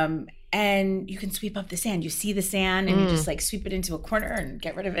 And you can sweep up the sand. You see the sand and you just like sweep it into a corner and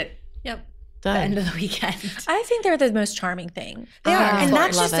get rid of it. Yep. The end of the weekend. I think they're the most charming thing. They are, and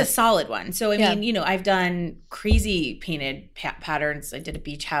that's love just a solid one. So I mean, I've done crazy painted patterns. I did a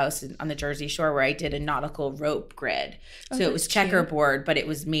beach house on the Jersey Shore where I did a nautical rope grid. So it was checkerboard, but it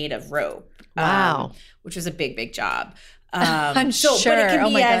was made of rope. Wow, which was a big job. I'm sure.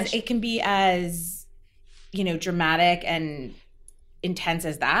 But it can be as dramatic and intense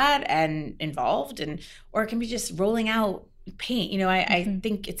as that, and involved, or it can be just rolling out paint. I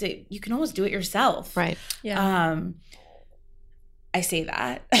think you can almost do it yourself. Right. Yeah. I say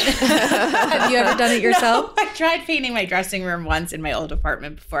that. Have you ever done it yourself? No, I tried painting my dressing room once in my old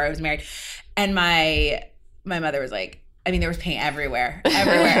apartment before I was married. And my mother was like, there was paint everywhere.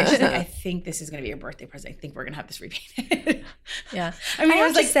 She's like, I think this is going to be your birthday present. I think we're going to have this repainted. Yeah.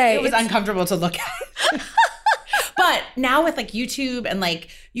 It was uncomfortable to look at. But now with like YouTube and like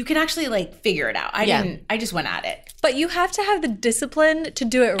you can actually like figure it out. I just went at it. But you have to have the discipline to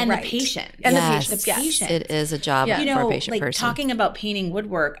do it and right. The patience. And yes. the patience. It is a job for a patient like person. Talking about painting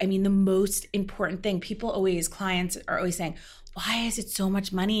woodwork, the most important thing, clients are always saying, why is it so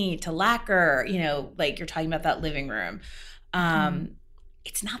much money to lacquer? Like you're talking about that living room.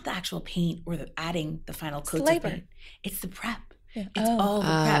 It's not the actual paint or adding the final coats of paint. It's the prep. Yeah. It's all the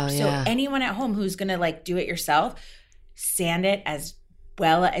prep. So anyone at home who's going to like do it yourself, sand it as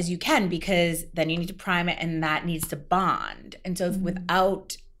well as you can, because then you need to prime it and that needs to bond. And so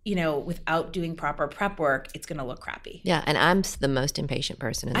without doing proper prep work, it's going to look crappy. Yeah, and I'm the most impatient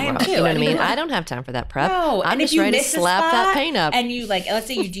person in the world. Too. You know what I mean? I don't have time for that prep. No, I'm and just if you ready to miss slap that paint up. And you let's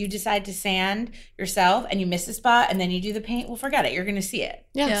say you do decide to sand yourself and you miss a spot and then you do the paint, well, forget it. You're going to see it.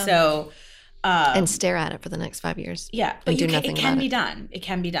 Yeah. So and stare at it for the next 5 years. Yeah, but it can be done. It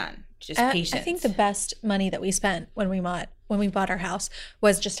can be done. Just patience. I think the best money that we spent when we bought our house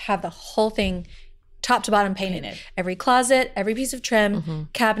was just have the whole thing top to bottom painted. Every closet, every piece of trim,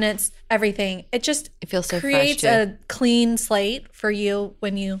 cabinets, everything. It feels so creates fresh a clean slate for you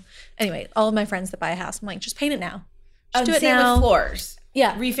anyway, all of my friends that buy a house, I'm like, just paint it now. Just do it now. With floors.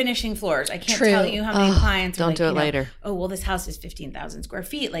 Yeah. Refinishing floors. I can't tell you how many clients are don't do it later. Oh, well, this house is 15,000 square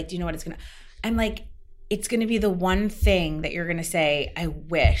feet. Like, do you know what it's going to... I'm like, it's going to be the one thing that you're going to say, I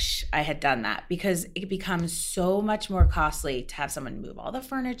wish I had done that, because it becomes so much more costly to have someone move all the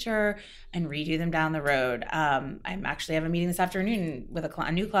furniture and redo them down the road. I actually have a meeting this afternoon with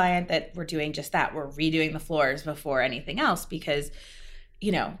a new client that we're doing just that. We're redoing the floors before anything else because,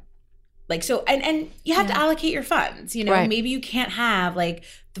 so, and you have to allocate your funds, right. Maybe you can't have like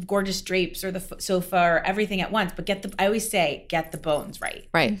the gorgeous drapes or the sofa or everything at once, but I always say, get the bones right.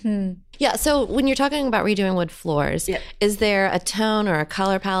 Right. Mm-hmm. Yeah. So when you're talking about redoing wood floors, is there a tone or a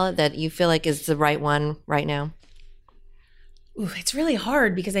color palette that you feel like is the right one right now? It's really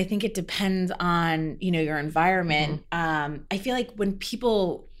hard because I think it depends on, your environment. I feel like when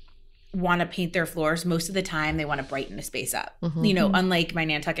people want to paint their floors, most of the time they want to brighten a space up. Unlike my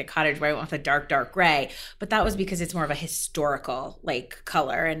Nantucket cottage where I went with a dark, dark gray, but that was because it's more of a historical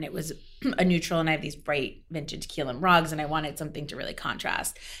color, and it was a neutral, and I have these bright vintage Keelan rugs, and I wanted something to really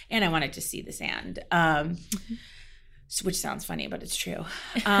contrast, and I wanted to see the sand, which sounds funny, but it's true.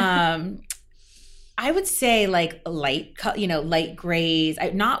 I would say light grays,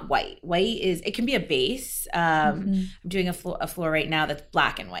 not white. White it can be a base. I'm doing a floor right now that's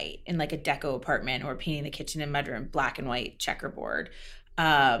black and white in a deco apartment, or painting the kitchen and mudroom black and white checkerboard.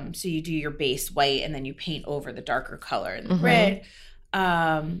 So you do your base white and then you paint over the darker color in the grid.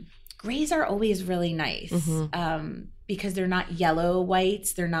 Grays are always really nice because they're not yellow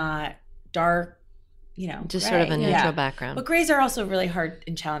whites. They're not dark. Just gray. sort of a neutral background. But grays are also really hard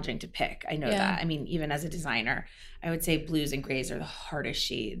and challenging to pick. I know that. I mean, even as a designer, I would say blues and grays are the hardest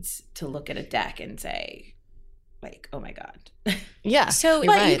shades to look at a deck and say, oh my God. Yeah. So,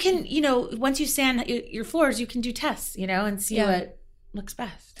 but you can, once you sand your floors, you can do tests, and see what looks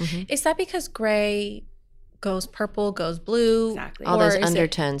best. Is that because gray goes purple, goes blue? Exactly. All those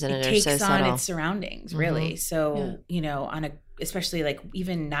undertones in it are so subtle. It takes on its surroundings, really. So, especially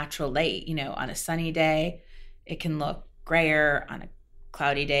even natural light, on a sunny day, it can look grayer. On a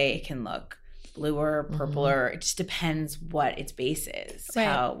cloudy day, it can look bluer, purpler. It just depends what its base is. Right.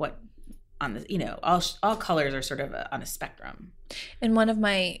 All colors are sort of on a spectrum. In one of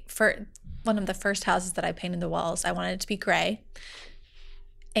the first houses that I painted the walls, I wanted it to be gray,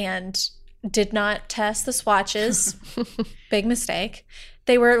 and did not test the swatches. Big mistake.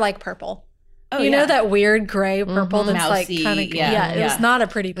 They were purple. Oh, you know that weird gray purple that's mousy, kind of it was not a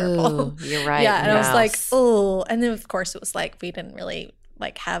pretty purple. Ooh, you're right. Yeah, and I was like, oh, and then of course it was we didn't really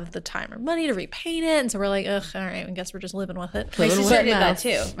have the time or money to repaint it, and so we're like, ugh, all right, I guess we're just living with it. My sister did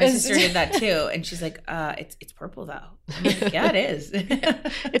that too. And she's like, it's purple though. I'm like, yeah, it is.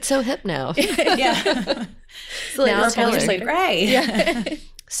 It's so hip now. Yeah. So now it's gray. Yeah.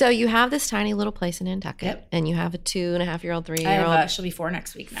 So you have this tiny little place in Nantucket, and you have a 2.5-year-old, 3-year-old. She'll be 4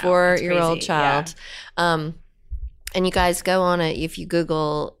 next week now. 4-year-old child. Yeah. And you guys go on it. If you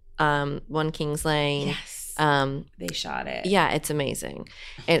Google One Kings Lane. Yes. They shot it. Yeah, it's amazing.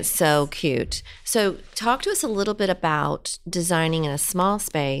 It's so cute. So talk to us a little bit about designing in a small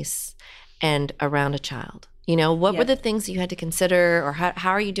space and around a child. What were the things that you had to consider, or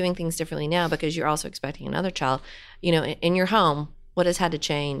how are you doing things differently now because you're also expecting another child, in your home? What has had to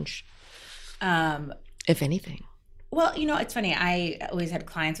change, if anything? Well, it's funny. I always had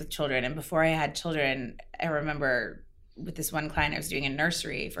clients with children. And before I had children, I remember with this one client, I was doing a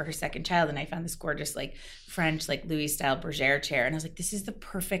nursery for her second child. And I found this gorgeous, French, Louis-style bergère chair. And I was like, this is the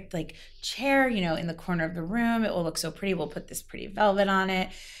perfect, chair, in the corner of the room. It will look so pretty. We'll put this pretty velvet on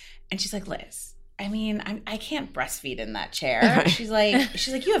it. And she's like, Liz, I mean, I can't breastfeed in that chair. Right. She's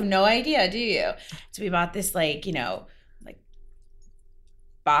like, you have no idea, do you? So we bought this,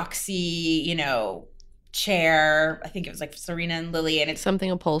 boxy, chair. I think it was Serena and Lily, and it's something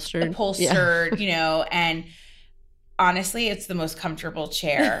upholstered, yeah. And honestly, it's the most comfortable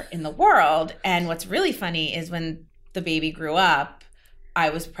chair in the world. And what's really funny is when the baby grew up, I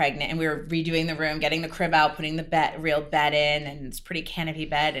was pregnant and we were redoing the room, getting the crib out, putting the real bed in, and it's pretty canopy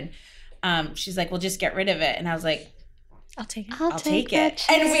bed. And she's like, well, just get rid of it. And I was like, I'll take it. I'll take it.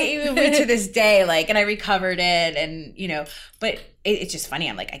 And we to this day, and I recovered it, and but it's just funny.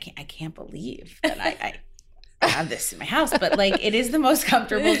 I'm like, I can't believe that I have this in my house, but it is the most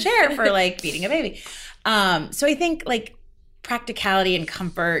comfortable chair for feeding a baby. So I think practicality and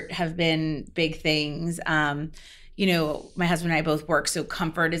comfort have been big things. My husband and I both work, so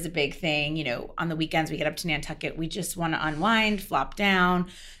comfort is a big thing. On the weekends we get up to Nantucket, we just want to unwind, flop down.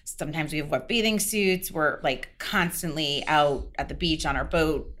 Sometimes we have wet bathing suits. We're constantly out at the beach on our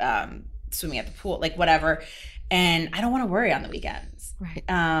boat, swimming at the pool, whatever. And I don't want to worry on the weekends. Right.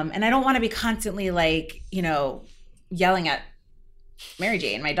 And I don't want to be constantly yelling at Mary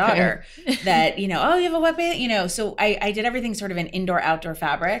Jane, my daughter, that, you have a wet bathing, so I did everything sort of in indoor, outdoor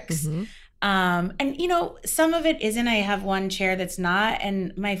fabrics. Mm-hmm. And some of it isn't. I have one chair that's not,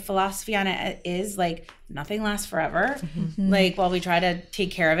 and my philosophy on it is nothing lasts forever. Mm-hmm. While we try to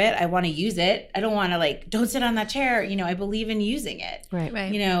take care of it, I want to use it. I don't want to don't sit on that chair. I believe in using it. Right.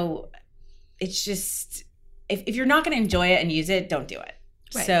 It's just, if you're not going to enjoy it and use it, don't do it.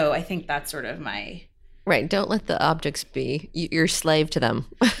 Right. So I think that's sort of my... Right. Don't let the objects be. You're slave to them.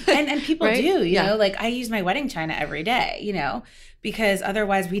 and people right? do, you know, I use my wedding china every day, because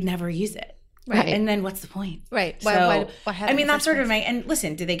otherwise we'd never use it. Right. And then what's the point? Right. So, Why have I it mean, in the that's first sort of place? and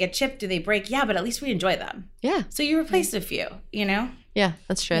listen, do they get chipped? Do they break? Yeah, but at least we enjoy them. Yeah. So you replaced a few, you know? Yeah,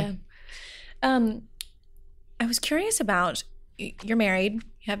 that's true. Yeah. I was curious about, you're married,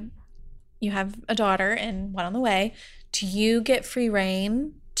 you have a daughter and one on the way. Do you get free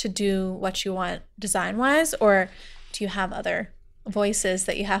reign to do what you want design-wise, or do you have other voices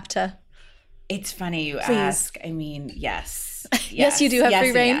that you have to? It's funny you Please. ask. I mean, yes. Yes, you do have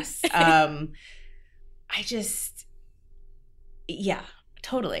free reign. Yes. Yeah,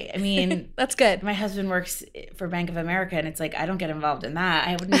 totally. I mean, That's good. my husband works for Bank of America, and it's like I don't get involved in that.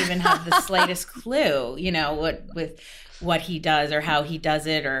 I wouldn't even have the slightest clue, you know, what he does or how he does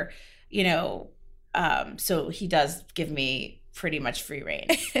it, or you know. So he does give me pretty much free reign.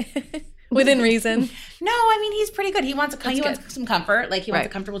 Within reason. No, I mean he's pretty good. He wants That's wants some comfort, like he wants a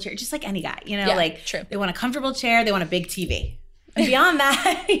Right. comfortable chair, just like any guy, you know. Yeah, like true. they want a comfortable chair, they want a big TV. And beyond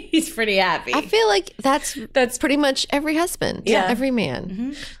that, he's pretty happy. I feel like that's pretty much every husband. Yeah. Every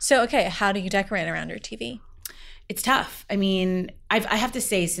man. So, okay, how do you decorate around your TV? It's tough. I mean, I have to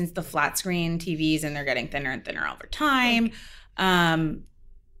say, since the flat screen TVs and they're getting thinner and thinner over time,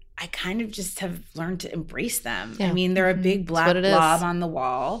 I kind of just have learned to embrace them. Yeah. I mean, they're a big black what it is. blob on the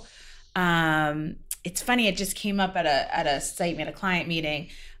wall. It's funny. It just came up at a site, at a client meeting.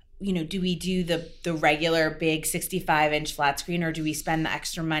 You know, do we do the regular big 65-inch flat screen, or do we spend the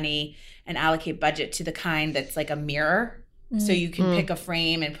extra money and allocate budget to the kind that's like a mirror? So you can pick a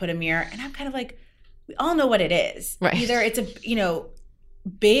frame and put a mirror. And I'm kind of like, we all know what it is. Right. Either it's a, you know,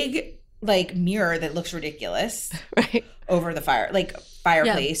 big like mirror that looks ridiculous Right. over the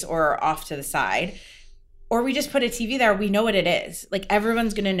fireplace or off to the side, or we just put a TV there. We know what it is. Like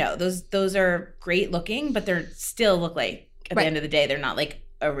everyone's going to know. Those are great looking, but they're still look like at the end of the day, they're not like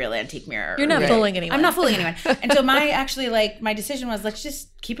a real antique mirror. You're not fooling anyone. I'm not fooling anyone. And so my decision was, let's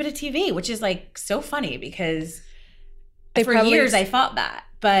just keep it a TV, which is like so funny because for years I thought that,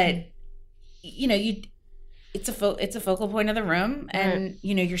 but you know, it's a focal point of the room, and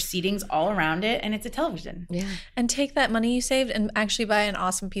you know your seating's all around it, and it's a television. Yeah. And take that money you saved and actually buy an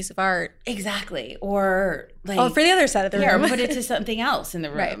awesome piece of art. Exactly. Or like For the other side of the or room. put it to something else in the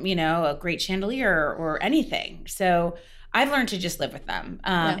room. Right. You know, a great chandelier or anything. So I've learned to just live with them.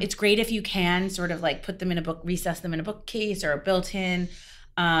 It's great if you can sort of like put them in a book, recess them in a bookcase or a built-in.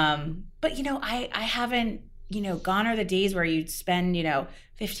 But you know, I haven't, you know, gone are the days where you'd spend, you know,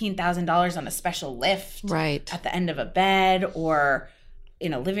 $15,000 on a special lift Right. at the end of a bed or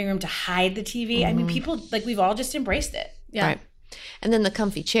in a living room to hide the TV. I mean, people, like, we've all just embraced it. Yeah. Right. And then the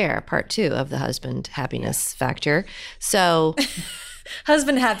comfy chair, part 2 of the husband happiness factor. So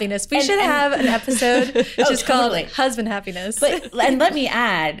Husband happiness. We should have an episode just called totally. Husband Happiness. But and let me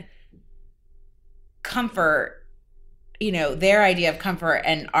add, comfort, you know, their idea of comfort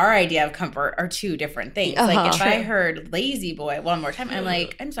and our idea of comfort are two different things. Like if I heard lazy boy one more time, I'm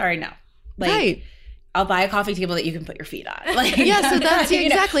like, I'm sorry, no. Like Right. I'll buy a coffee table that you can put your feet on. Like, Yeah, so that's you know,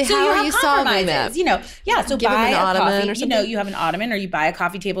 exactly so how you are have you solving compromises, that? You know, yeah. So Give them buy an a ottoman coffee. or You know, something? you have an ottoman, or you buy a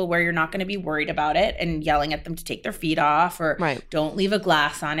coffee table where you're not going to be worried about it and yelling at them to take their feet off, or Right. don't leave a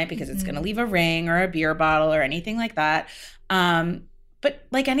glass on it because it's going to leave a ring or a beer bottle or anything like that. But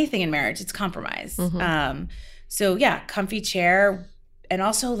like anything in marriage, it's compromise. So yeah, comfy chair. And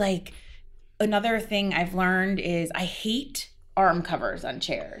also, like, another thing I've learned is I hate arm covers on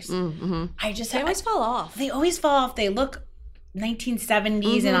chairs. I just they always fall off. They always fall off. They look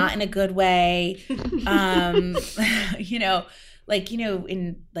 1970s and not in a good way. You know, like, you know,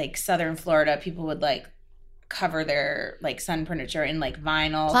 in like Southern Florida, people would like cover their like sun furniture in like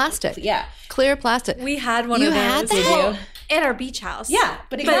vinyl. Plastic. Yeah. Clear plastic. We had one You of had those that? at our beach house. Yeah.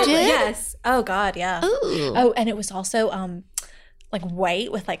 But But exactly. did? yes. Oh God, yeah. Ooh. Oh, and it was also like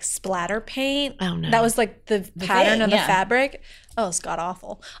white with like splatter paint. Oh, no. That was like the pattern thing, of the yeah. fabric. Oh, it's god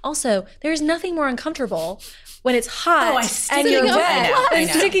awful. Also, there's nothing more uncomfortable when it's hot Oh, I and stick you're to the wet vinyl. I and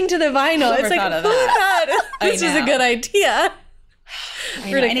know. sticking to the vinyl. Whoever It's like, thought of who that? thought this was a know. good idea? I know.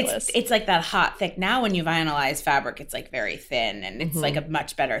 And Ridiculous. it's like that hot, thick. Now when you vinylize fabric, it's like very thin and it's like a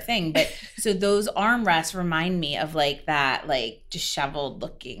much better thing. But so those armrests remind me of like that like disheveled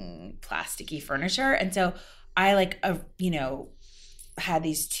looking plasticky furniture. And so I like, you know, had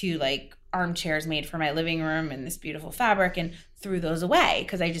these two like armchairs made for my living room in this beautiful fabric and threw those away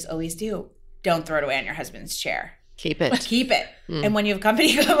because I just always do. Don't throw it away on your husband's chair. Keep it. Keep it. And when you have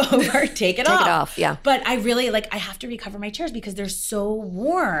company come over, take it off. Take it off, yeah. But I really like, I have to recover my chairs because they're so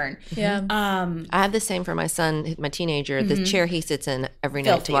worn. Yeah. I have the same for my son, my teenager. The chair he sits in every night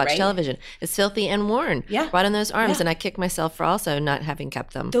to Filthy, watch right? television is filthy and worn. Yeah. Right on those arms. Yeah. And I kick myself for also not having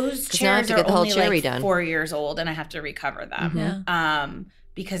kept them. Those 'Cause now I have chairs to are get the whole only chair like redone. 4 years old and I have to recover them. Yeah.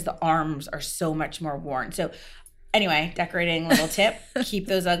 because the arms are so much more worn. So anyway, decorating little tip, keep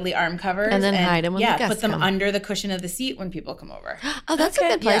those ugly arm covers. And then hide them when the guests put them come. under the cushion of the seat when people come over. Oh, that's a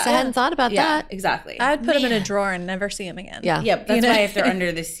good place. Yeah. I hadn't thought about Yeah, that. exactly. I would put them in a drawer and never see them again. Yeah. Yep, that's why if they're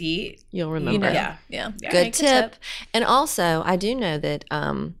under the seat, You'll remember. yeah. Yeah. Good Alright, tip. And also, I do know that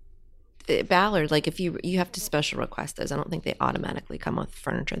Ballard, like if you have to special request those, I don't think they automatically come with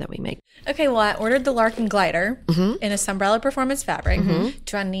furniture that we make. Okay, well, I ordered the Larkin glider Mm-hmm. in a Sunbrella Performance fabric.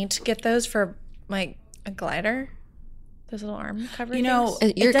 Do I need to get those for like a glider? Those little arm cover You know,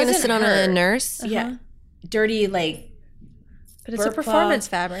 things? You're going to doesn't sit on a hurt. nurse? Yeah. Dirty, like, But it's a burp performance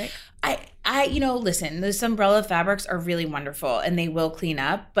cloth. fabric. Listen, those umbrella fabrics are really wonderful and they will clean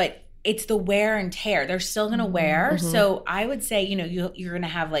up, but it's the wear and tear. They're still going to wear. So I would say, you're going to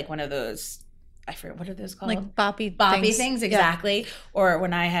have like one of those, I forget, what are those called? Like boppy things, exactly. Or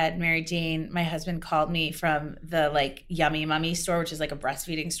when I had Mary Jane, my husband called me from the like Yummy Mummy store, which is like a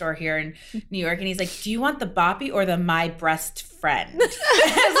breastfeeding store here in New York, and he's like, "Do you want the boppy or the my breast friend?"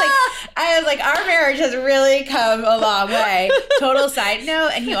 I was like, our marriage has really come a long way. Total side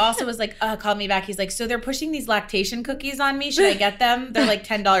note. And he also was like, called me back. He's like, "So they're pushing these lactation cookies on me. Should I get them? They're like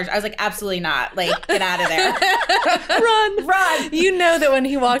 $10." I was like, "Absolutely not. Like, get out of there. Run." You know that when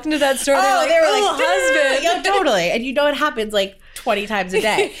he walked into that store, They were like, husband. Yeah, totally. And you know it happens like 20 times a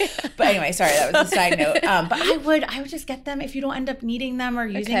day. But anyway, sorry, that was a side note. But I would just get them if you don't end up needing them or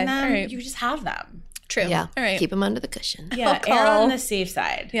using Okay, them. all right. You just have them. True. Yeah. All right. Keep them under the cushion. Yeah, I'll err call. on the safe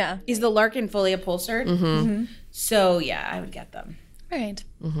side. Yeah. Is the Larkin fully upholstered? Mm-hmm. So yeah, I would get them. All right.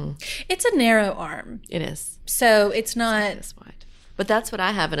 It's a narrow arm, It is. so it's not. This wide. But that's what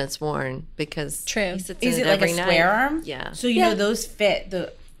I have, and it's worn because True. he sits Is in it like a every night. square arm? Yeah. So you know those fit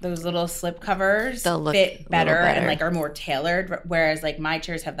those little slip covers They'll look a fit little better and better. like are more tailored. Whereas like my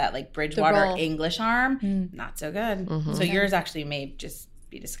chairs have that like Bridgewater roll. English arm, not so good. Mm-hmm. So yours actually may just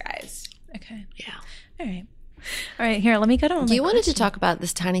be disguised. Okay. Yeah. All right. All right. Here, let me go to. You wanted to talk about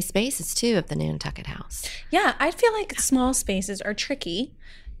this tiny spaces too of the Nantucket house. Yeah, I feel like small spaces are tricky.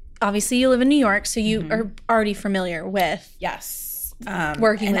 Obviously, you live in New York, so you are already familiar with Yes.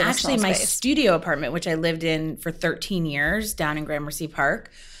 working and with a actually small my space. studio apartment, which I lived in for 13 years down in Gramercy Park,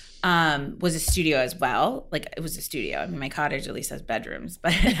 was a studio as well. Like it was a studio. I mean, my cottage at least has bedrooms,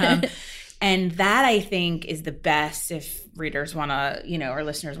 but and that I think is the best if readers want to, or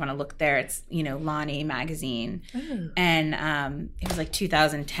listeners want to look there. It's Lonnie magazine, and it was like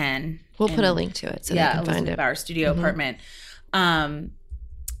 2010. We'll put a link to it so they can find Elizabeth it. Bauer studio apartment.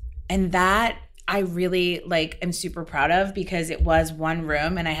 And that I really am super proud of because it was one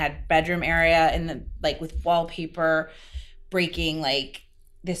room and I had bedroom area and then with wallpaper breaking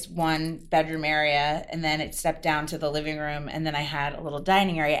this one bedroom area, and then it stepped down to the living room, and then I had a little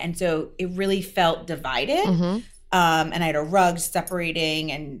dining area, and so it really felt divided. And I had a rug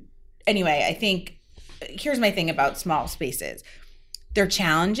separating. And anyway, I think here's my thing about small spaces: they're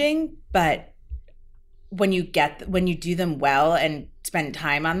challenging, but when you do them well and spend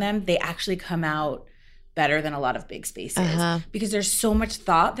time on them, they actually come out better than a lot of big spaces because there's so much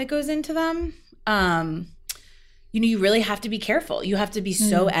thought that goes into them. You really have to be careful. You have to be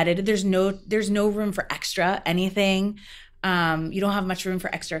so edited. There's no room for extra anything. You don't have much room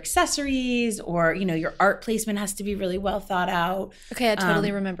for extra accessories, or your art placement has to be really well thought out. Okay, I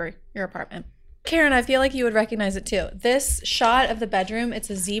totally remember your apartment. Karen, I feel like you would recognize it too. This shot of the bedroom, it's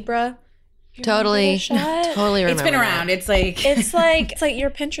a zebra. You Totally. remember that shot? Totally remember It's been that. around. It's like It's like your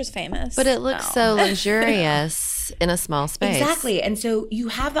Pinterest famous. But it looks so luxurious in a small space. Exactly. And so you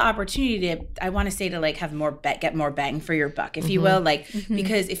have the opportunity to, I want to say, to have more get more bang for your buck, if you will,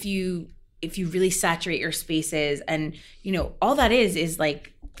 because if you really saturate your spaces, and all that is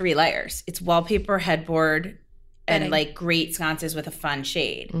 3 layers. It's wallpaper, headboard, and great sconces with a fun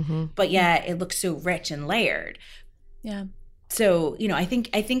shade. But yeah, it looks so rich and layered. yeah. So, I think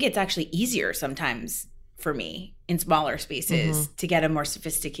it's actually easier sometimes for me in smaller spaces to get a more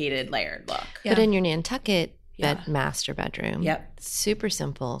sophisticated layered look. But in your Nantucket Yeah. master bedroom, super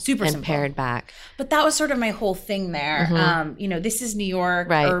simple, Super and simple. pared back. But that was sort of my whole thing there. This is New York,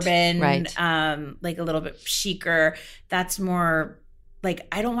 Right, urban, right. A little bit chicer. That's more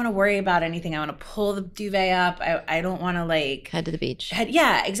I don't want to worry about anything. I want to pull the duvet up. I don't want to Head to the beach.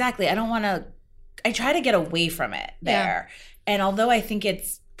 yeah, exactly. I don't want to, I try to get away from it there. And although I think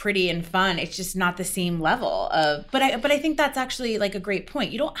it's pretty and fun, it's just not the same level of, but I think that's actually a great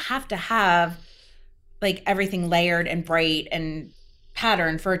point. You don't have to have everything layered and bright and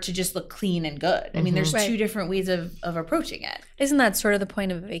patterned for it to just look clean and good. I mean, there's Right. 2 different ways of approaching it. Isn't that sort of the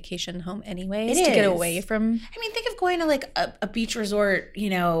point of a vacation home anyways? It to get is. away from. I mean, think of going to a beach resort,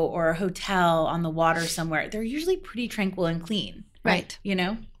 or a hotel on the water somewhere. They're usually pretty tranquil and clean. Right. You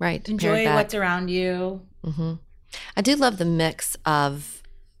know? Right. Enjoy what's around you. Mm-hmm. I do love the mix of,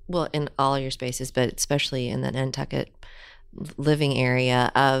 well, in all your spaces, but especially in that Nantucket living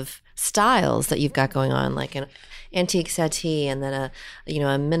area, of styles that you've got going on, like an antique settee and then a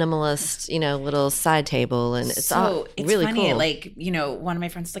minimalist, little side table. And it's all really funny. cool. Like, one of my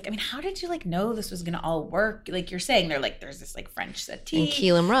friends is like, I mean, how did you know this was going to all work? Like you're saying, they're like, there's this like French settee. And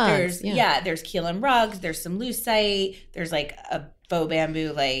Kiehlem rugs. There's Kiehlem rugs. There's some lucite. There's like a faux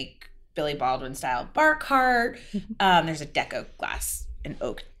bamboo, like Billy Baldwin style bar cart. There's a deco glass and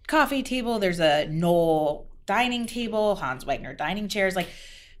oak coffee table. There's a Knoll dining table, Hans Wegner dining chairs. Like,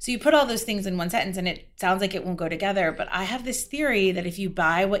 so you put all those things in one sentence and it sounds like it won't go together. But I have this theory that if you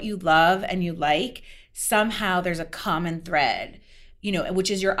buy what you love and you like, somehow there's a common thread, which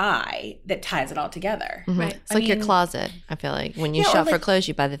is your eye, that ties it all together. Mm-hmm. Right. It's like your closet, I feel like. When you shop for clothes,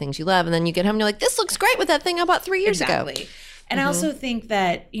 you buy the things you love, and then you get home and you're like, this looks great with that thing I bought 3 years ago. And I also think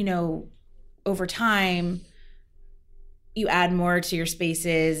that, over time, you add more to your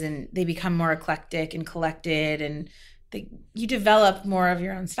spaces and they become more eclectic and collected, and you develop more of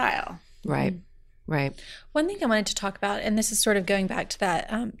your own style. Right. Right. One thing I wanted to talk about, and this is sort of going back to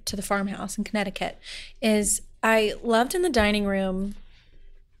that, to the farmhouse in Connecticut, is I loved in the dining room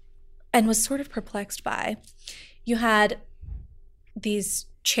and was sort of perplexed by, you had these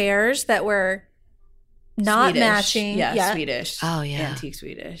chairs that were not Swedish. matching. Yeah, Swedish. Oh, yeah. Antique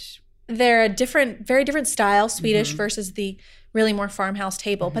Swedish. They're a very different style, Swedish versus the really more farmhouse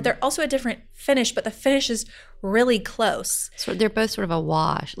table, but they're also a different finish, but the finish is really close. So they're both sort of a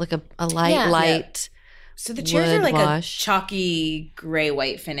wash, like a light. So the chairs wood are like wash. a chalky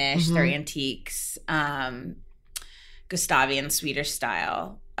gray-white finish. They're antiques, Gustavian Swedish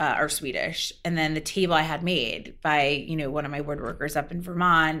style, or Swedish. And then the table I had made by, one of my woodworkers up in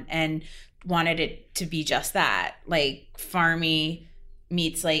Vermont, and wanted it to be just that, like farmy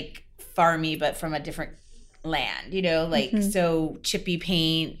meets like farmy, but from a different land, so chippy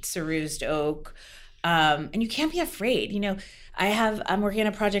paint, cerused oak. And you can't be afraid, I'm working on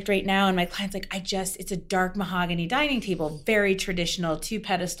a project right now and my client's like, it's a dark mahogany dining table, very traditional, 2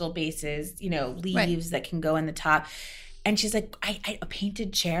 pedestal bases, leaves that can go in the top. And she's like, I a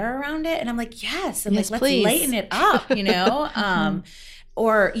painted chair around it. And I'm like, yes. And yes, let's please. lighten it up,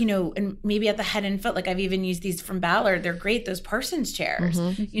 Or, and maybe at the head and foot, like I've even used these from Ballard. They're great, those Parsons chairs.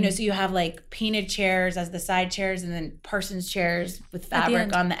 So you have like painted chairs as the side chairs and then Parsons chairs with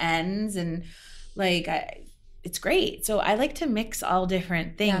fabric on the ends. And like, it's great. So I like to mix all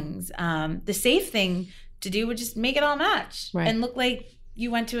different things. Yeah. The safe thing to do would just make it all match and look like you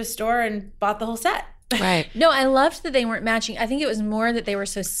went to a store and bought the whole set. Right. No, I loved that they weren't matching. I think it was more that they were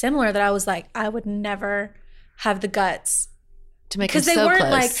so similar that I was like, I would never have the guts to make them so because they weren't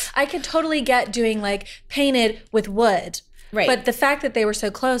close. like, I could totally get doing like painted with wood. Right. But the fact that they were so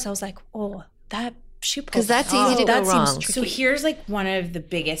close, I was like, oh, that she because that's easy to go wrong. So here's like one of the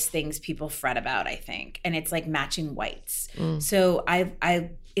biggest things people fret about, I think, and it's like matching whites. So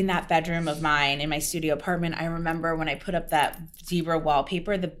I in that bedroom of mine in my studio apartment, I remember when I put up that zebra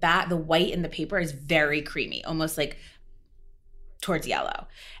wallpaper, the white in the paper is very creamy, almost like towards yellow.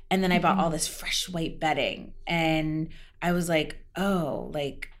 And then I bought all this fresh white bedding and I was like, oh,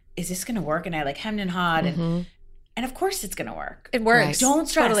 like, is this going to work? And I like hemmed and hawed and of course it's going to work. It works. Right. Don't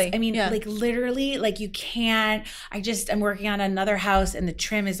stress. Totally. I mean, like literally, like you can't, I'm working on another house and the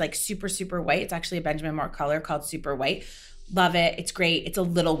trim is like super, super white. It's actually a Benjamin Moore color called Super White. Love it. It's great. It's a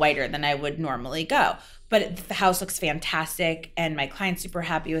little whiter than I would normally go. But the house looks fantastic and my client's super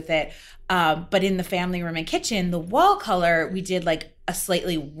happy with it. But in the family room and kitchen, the wall color, we did like a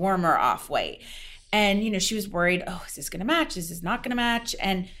slightly warmer off-white. And, she was worried, oh, is this going to match? Is this not going to match?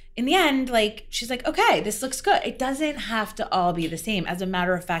 And in the end, like, she's like, okay, this looks good. It doesn't have to all be the same. As a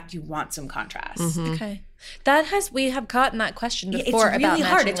matter of fact, you want some contrast. Okay. We have gotten that question before it's really about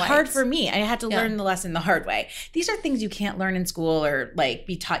hard. matching It's whites. hard for me. I had to learn the lesson the hard way. These are things you can't learn in school or like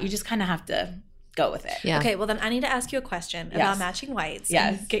be taught. You just kind of have to go with it. Yeah. Okay, well then I need to ask you a question about matching whites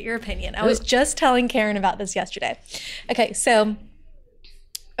Yes. and get your opinion. I was just telling Karen about this yesterday. Okay, so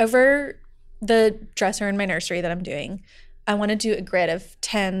over the dresser in my nursery that I'm doing, I want to do a grid of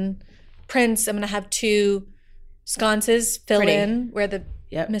 10 prints. I'm going to have 2 sconces fill in where the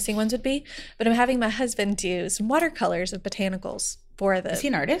missing ones would be. But I'm having my husband do some watercolors of botanicals for the... Is he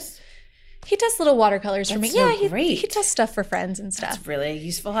an artist? He does little watercolors for me. so Yeah, great. he does stuff for friends and stuff. That's really a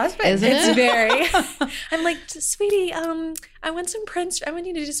useful husband. Isn't it? It's very. I'm like, sweetie, I want some prints. I want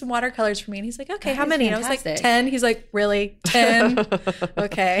you to do some watercolors for me. And he's like, okay, how is many? And I was like, fantastic. 10. He's like, really? 10?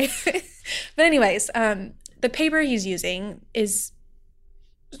 Okay. But anyways, the paper he's using is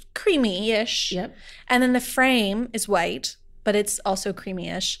creamy-ish. Yep. And then the frame is white. but it's also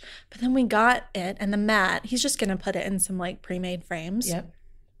creamy-ish. But then we got it, and the mat, he's just going to put it in some like pre-made frames. Yep.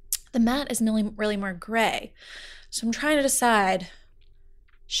 The mat is really more gray. So I'm trying to decide,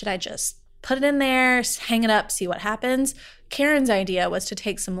 should I just put it in there, hang it up, see what happens? Karen's idea was to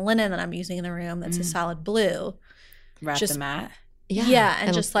take some linen that I'm using in the room that's a solid blue. Wrap Just- the mat. Yeah,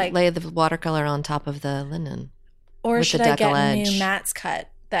 and just like, lay the watercolor on top of the linen. or with should the I get decollage. new mats cut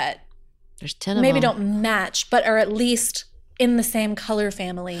that There's 10 of maybe them. don't match, but are at least in the same color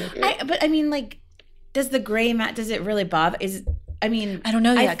family? But I mean, like, does the gray mat, does it really bother? I don't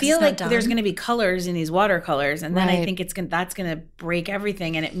know yet, I 'cause feel it's not like there's done. going to be colors in these watercolors, and then I Right. think that's going to break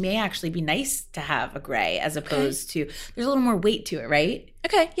everything, and it may actually be nice to have a gray as opposed to, there's a little more weight to it, right?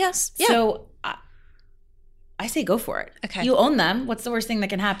 Okay, yes. Yeah. So I say go for it. Okay. You own them. What's the worst thing that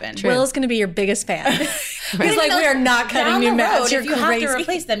can happen? True. Will's going to be your biggest fan. He's like, we are not cutting Down new the mats. road, You're if you crazy. have to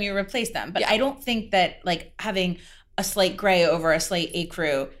replace them, you replace them. But I don't think that like having a slate gray over a slate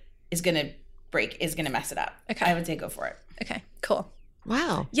ecru is going to mess it up. Okay. I would say go for it. Okay, cool.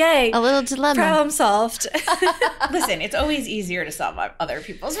 Wow. Yay. A little dilemma. Problem solved. Listen, it's always easier to solve other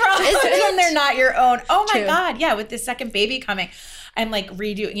people's problems when they're not your own. Oh my True. God. Yeah. With this second baby coming, I'm like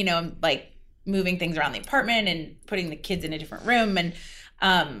I'm like moving things around the apartment and putting the kids in a different room. And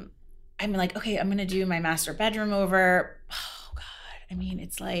I'm like, okay, I'm going to do my master bedroom over. Oh God. I mean,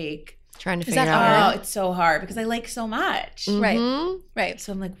 it's like, Trying to Is figure that out. hard? oh, it's so hard because I like so much. Right. Mhm. Right.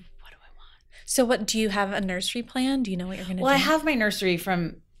 So I'm like, what do I want? So what, do you have a nursery plan? Do you know what you're going to Well, do? I have my nursery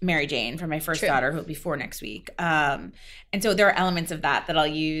from Mary Jane for my first True. daughter, who will be 4 next week. And so there are elements of that I'll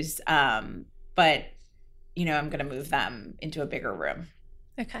use. But, I'm going to move them into a bigger room.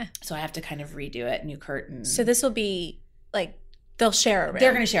 Okay. So I have to kind of redo it, new curtains. So this will be like, they'll share a room.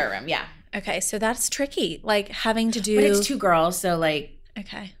 They're going to share a room, yeah. Okay, so that's tricky. Like having to do. But it's 2 girls, so like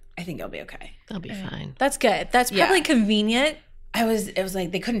Okay. I think it'll be okay. That'll be All right. fine. That's good. That's Yeah. probably convenient, It was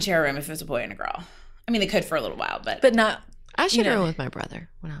like they couldn't share a room if it was a boy and a girl. I mean, they could for a little while, but but not. I should know. room with my brother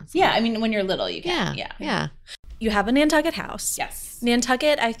when I was yeah, I mean, when you're little, you Yeah. can. Yeah. Yeah. You have a Nantucket house. Yes.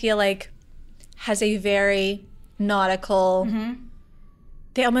 Nantucket, I feel like, has a very nautical.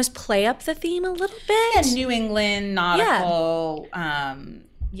 They almost play up the theme a little bit. And New England nautical.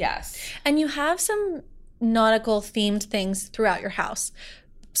 Yes. And you have some nautical themed things throughout your house,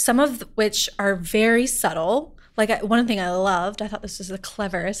 some of which are very subtle. Like one thing I loved, I thought this was the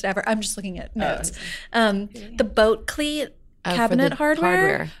cleverest ever. I'm just looking at notes. The boat cleat Oh, for cabinet the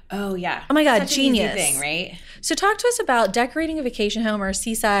hardware. Oh yeah. Oh my God, Such an easy genius. thing, right? So talk to us about decorating a vacation home or a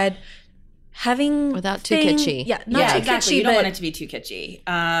seaside, having Without too thing- kitschy. Yeah, not Yeah, too exactly. kitschy, You don't but want it to be too kitschy.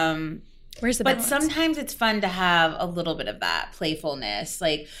 where's the But balance? sometimes it's fun to have a little bit of that playfulness,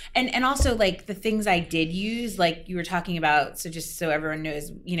 like, and also like the things I did use, like you were talking about. So just so everyone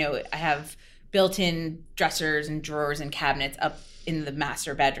knows, I have built-in dressers and drawers and cabinets up in the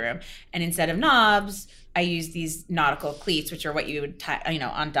master bedroom, and instead of knobs, I use these nautical cleats, which are what you would tie,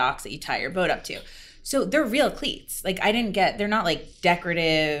 on docks that you tie your boat up to. So they're real cleats. Like they're not like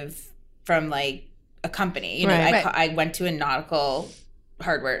decorative from like a company. Right. I went to a nautical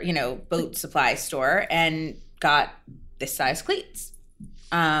hardware, boat supply store and got this size cleats.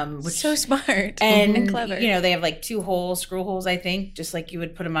 Which so smart and clever. they have like 2 holes, screw holes, I think, just like you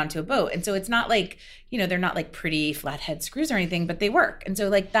would put them onto a boat. And so it's not like, they're not like pretty flathead screws or anything, but they work. And so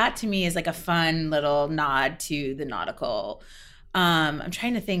like that to me is like a fun little nod to the nautical. I'm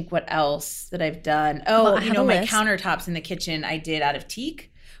trying to think what else that I've done. Well, I have a my list. countertops in the kitchen I did out of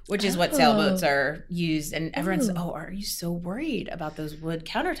teak, which is what sailboats are used. And everyone's, are you so worried about those wood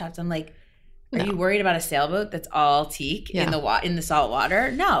countertops? I'm like, are you worried about a sailboat that's all teak in the salt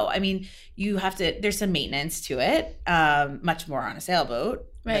water? No. I mean, you have to, there's some maintenance to it, much more on a sailboat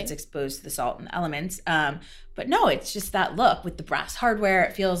that's exposed to the salt and elements. But no, it's just that look with the brass hardware.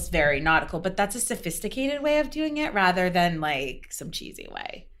 It feels very nautical, but that's a sophisticated way of doing it rather than like some cheesy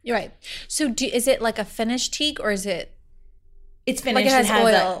way. You're right. So is it like a finished teak or is it? It's finished. Like it has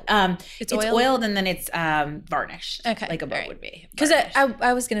oil. It's oiled? oiled and then it's varnished. Okay, like a boat all right. would be. Because Varnished.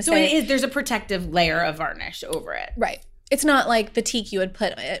 I was going to So say. it is. There's a protective layer of varnish over it. Right. It's not like the teak you would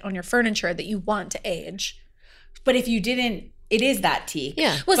put on your furniture that you want to age. But if you didn't, it is that teak.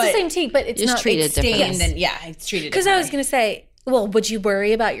 Yeah. Well, it's But the same teak, but it's Just not treated it's differently. Stained and it's treated. Because I was differently. going to say, well, would you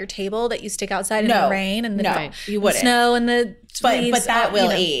worry about your table that you stick outside in No. the rain and the, No, you the wouldn't. snow and the But leaves, that will you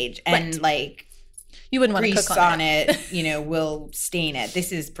know, age and like you wouldn't want to grease cook on it, will stain it.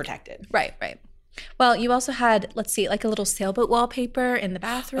 This is protected. Right. Well, you also had, let's see, like a little sailboat wallpaper in the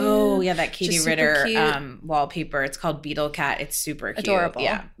bathroom. Oh yeah, that Katie Just super Ritter cute. wallpaper. It's called Beetle Cat. It's super cute. Adorable.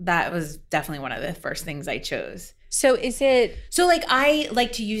 Yeah, that was definitely one of the first things I chose. So is it? So like I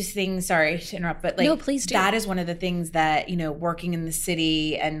like to use things, sorry to interrupt, but like No, please do. that is one of the things that, you know, working in the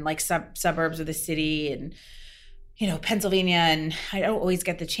city and like suburbs of the city and, you know, Pennsylvania, and I don't always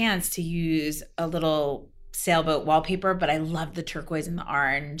get the chance to use a little sailboat wallpaper, but I love the turquoise and the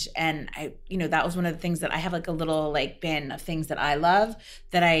orange. And I, you know, that was one of the things that I have like a little like bin of things that I love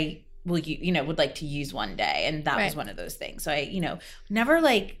that I will, you know, would like to use one day. And that was one of those things. So I, you know, never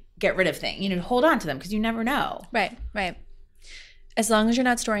like get rid of things, you know, hold on to them because you never know. Right. As long as you're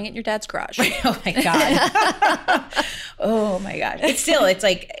not storing it in your dad's garage. Oh my God. Oh my gosh. It's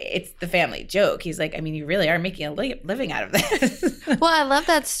like, it's the family joke. He's like, I mean, you really are making a living out of this. Well, I love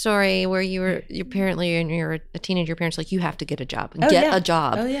that story where apparently when you're a teenager, your parents were like, you have to get a job. A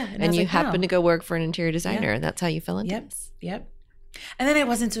job. Oh yeah. And you happen to go work for an interior designer. And that's how you fell into this. Yep. And then I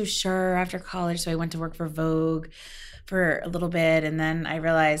wasn't so sure after college. So I went to work for Vogue for a little bit, and then I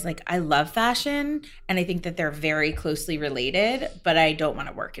realized like I love fashion and I think that they're very closely related, but I don't want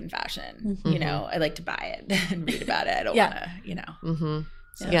to work in fashion. You know, I like to buy it and read about it. I don't want to, you know.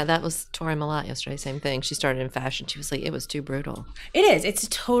 Yeah, that was Tori Malat yesterday. Same thing. She started in fashion. She was like, it was too brutal. It is. It's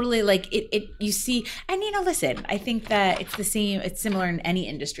totally like it you see, and you know, listen, I think that it's the same, it's similar in any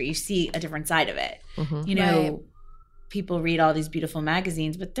industry. You see a different side of it. You know, people read all these beautiful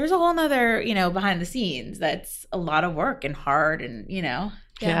magazines, but there's a whole nother, you know, behind the scenes that's a lot of work and hard and, you know.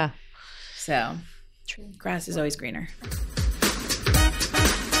 Yeah. So true. Grass is always greener.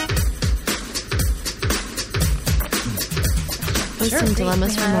 Some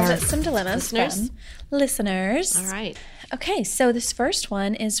dilemmas from our some dilemmas from listeners. All right. Okay, so this first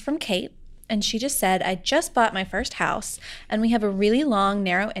one is from Kate, and she just said, I just bought my first house, and we have a really long,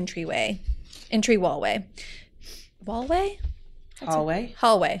 narrow entry wallway. Hallway.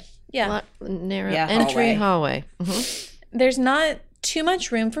 Yeah. Narrow Yeah, entry hallway. There's not too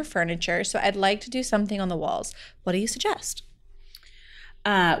much room for furniture, so I'd like to do something on the walls. What do you suggest?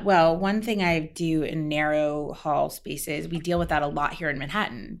 Well, one thing I do in narrow hall spaces, we deal with that a lot here in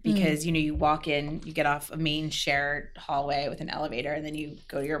Manhattan because, you know, you walk in, you get off a main shared hallway with an elevator, and then you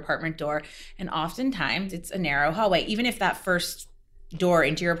go to your apartment door. And oftentimes it's a narrow hallway. Even if that first door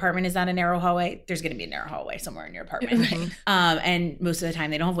into your apartment is not a narrow hallway, there's going to be a narrow hallway somewhere in your apartment. And most of the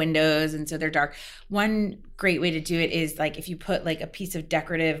time they don't have windows, and so they're dark. One great way to do it is like if you put like a piece of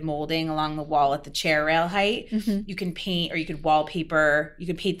decorative molding along the wall at the chair rail height, you can paint, or you could wallpaper, you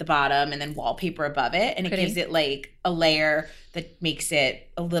could paint the bottom and then wallpaper above it, and it gives it like a layer that makes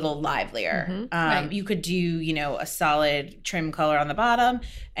it a little livelier. You could do, you know, a solid trim color on the bottom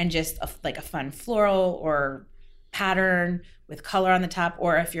and just like a fun floral or pattern with color on the top,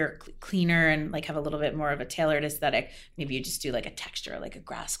 or if you're cleaner and like have a little bit more of a tailored aesthetic, maybe you just do like a texture, like a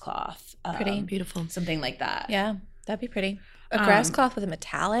grass cloth. Pretty. Beautiful. Something like that. Yeah, that'd be pretty. A grass cloth with a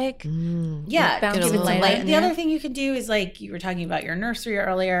metallic. Yeah, bounce give it some some light light. in The there. other thing you could do is like you were talking about your nursery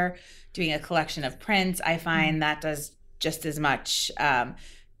earlier, doing a collection of prints. I find that does just as much.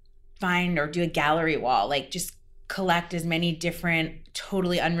 Find or do a gallery wall, like just collect as many different,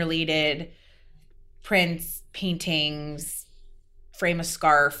 totally unrelated prints, paintings, frame a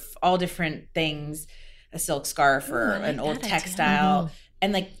scarf, all different things, a silk scarf or an old textile,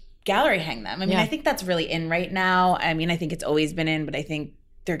 and like gallery hang them. I mean, I think that's really in right now. I mean, I think it's always been in, but I think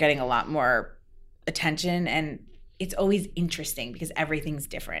they're getting a lot more attention, and it's always interesting because everything's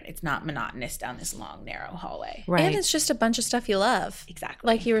different. It's not monotonous down this long, narrow hallway. Right. And it's just a bunch of stuff you love. Exactly.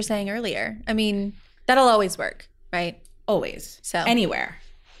 Like you were saying earlier. I mean, that'll always work, right? Always. So anywhere.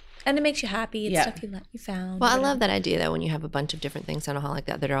 And it makes you happy. It's stuff you found. Well, I love that idea though, when you have a bunch of different things down a hall like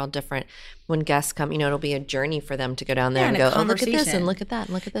that are all different. When guests come, you know, it'll be a journey for them to go down there and go, oh, look at this and look at that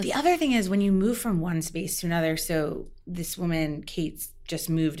and look at this. The other thing is when you move from one space to another, so this woman, Kate's just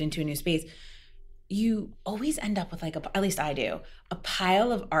moved into a new space, you always end up with like, at least I do, a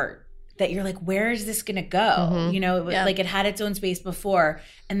pile of art that you're like, where is this going to go? You know, like it had its own space before,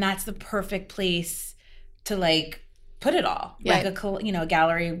 and that's the perfect place to like put it all, like a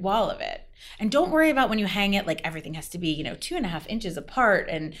gallery wall of it. And don't worry about when you hang it, like everything has to be, 2.5 inches apart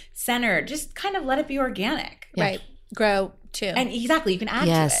and centered. Just kind of let it be organic. Right. Grow too. And exactly, you can add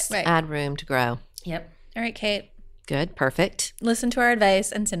to it. Right. Add room to grow. Yep. All right, Kate. Good. Perfect. Listen to our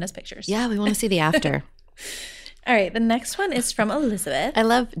advice and send us pictures. Yeah, we want to see the after. All right, the next one is from Elizabeth. I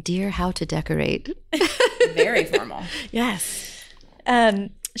love Dear How to Decorate. Very formal. Yes.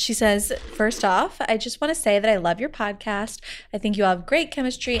 She says, first off, I just want to say that I love your podcast. I think you all have great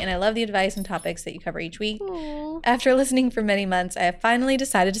chemistry, and I love the advice and topics that you cover each week. Aww. After listening for many months, I have finally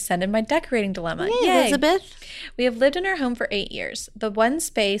decided to send in my decorating dilemma. Yay, Elizabeth. We have lived in our home for 8 years. The one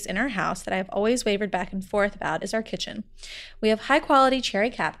space in our house that I have always wavered back and forth about is our kitchen. We have high-quality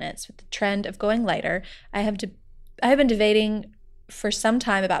cherry cabinets with the trend of going lighter. I have I have been debating for some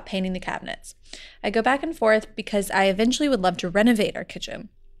time about painting the cabinets. I go back and forth because I eventually would love to renovate our kitchen.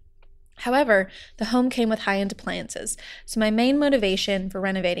 However, the home came with high-end appliances, so my main motivation for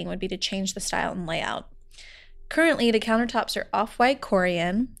renovating would be to change the style and layout. Currently, the countertops are off-white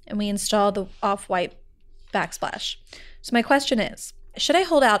Corian, and we installed the off-white backsplash. So my question is, should I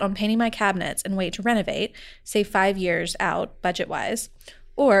hold out on painting my cabinets and wait to renovate, say 5 years out, budget-wise,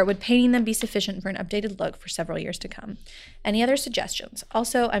 or would painting them be sufficient for an updated look for several years to come? Any other suggestions?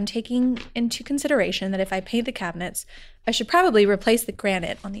 Also, I'm taking into consideration that if I paint the cabinets, I should probably replace the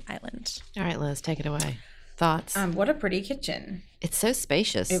granite on the island. All right, Liz, take it away. Thoughts? What a pretty kitchen. It's so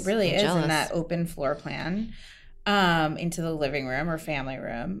spacious. It really I'm is jealous. in that open floor plan into the living room or family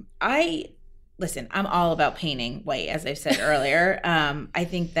room. Listen, I'm all about painting white, as I said earlier. I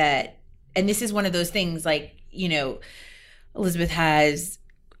think that, and this is one of those things like, Elizabeth has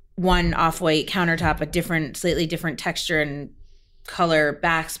one off-white countertop, a slightly different texture and color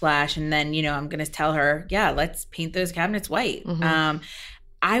backsplash. And then, I'm going to tell her, yeah, let's paint those cabinets white. Mm-hmm.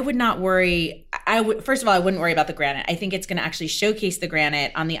 I would not worry. First of all, I wouldn't worry about the granite. I think it's going to actually showcase the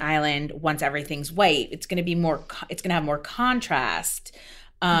granite on the island once everything's white. It's going to be it's going to have more contrast.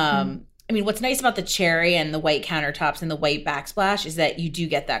 I mean, what's nice about the cherry and the white countertops and the white backsplash is that you do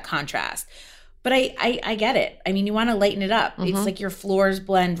get that contrast. But I get it. I mean, you want to lighten it up. Mm-hmm. It's like your floors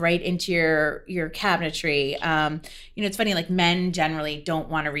blend right into your cabinetry. It's funny, like men generally don't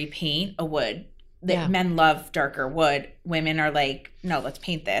want to repaint a wood. Men love darker wood. Women are like, no, let's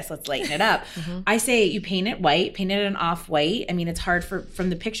paint this. Let's lighten it up. Mm-hmm. I say you paint it white, paint it an off-white. I mean, it's hard from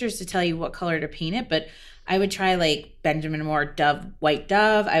the pictures to tell you what color to paint it, but I would try like Benjamin Moore White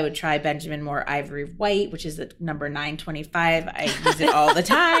Dove. I would try Benjamin Moore Ivory White, which is the number 925. I use it all the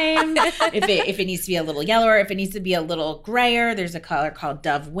time. If it needs to be a little yellower, if it needs to be a little grayer, there's a color called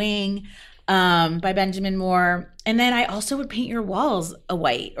Dove Wing by Benjamin Moore. And then I also would paint your walls a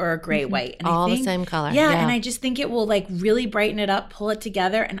white or a gray white. And all the same color. Yeah, and I just think it will like really brighten it up, pull it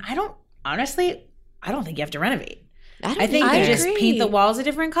together. And I don't think you have to renovate. I think you just paint the walls a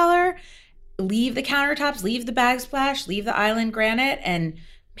different color, leave the countertops, leave the backsplash, leave the island granite, and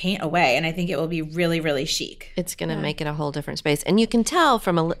paint away. And I think it will be really, really chic. It's going to make it a whole different space. And you can tell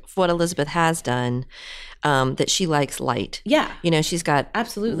from what Elizabeth has done that she likes light. Yeah. She's got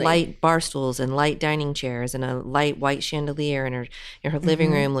absolutely light bar stools and light dining chairs and a light white chandelier, and her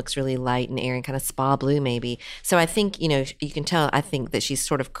living room looks really light and airy, kind of spa blue maybe. So I think, you can tell, I think that she's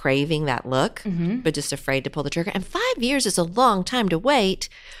sort of craving that look, but just afraid to pull the trigger. And 5 years is a long time to wait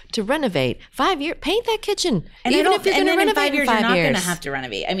to renovate. 5 years, paint that kitchen. And even if you're going to renovate in 5 years, you're not going to have to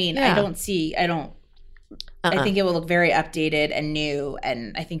renovate. I mean, I think it will look very updated and new,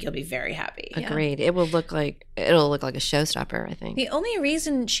 and I think you'll be very happy. Agreed. Yeah. It'll look like a showstopper, I think. The only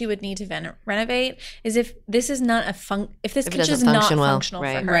reason she would need to renovate is if this is not if this kitchen is not functional for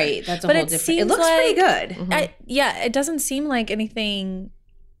her. Right. That's a whole different. It looks pretty good. Mm-hmm. It doesn't seem like anything,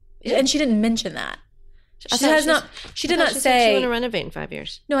 and she didn't mention that. She did not say she want to renovate in 5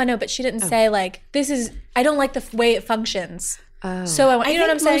 years. No, I know, but she didn't say like this is. I don't like the way it functions. Oh. So you know what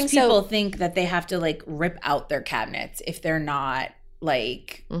I'm saying? Most people think that they have to like rip out their cabinets if they're not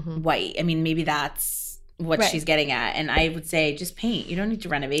like white. I mean, maybe that's what she's getting at. And I would say just paint. You don't need to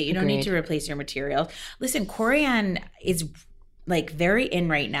renovate. You don't need to replace your materials. Listen, Corian is like very in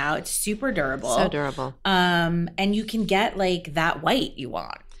right now. It's super durable. So durable. And you can get like that white you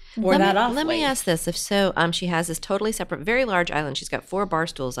want. Or that off. Let me ask this. If so, she has this totally separate, very large island. She's got 4 bar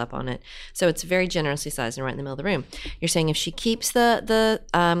stools up on it. So it's very generously sized and right in the middle of the room. You're saying if she keeps the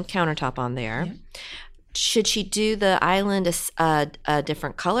countertop on there, should she do the island a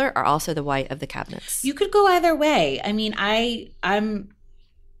different color or also the white of the cabinets? You could go either way. I mean, I'm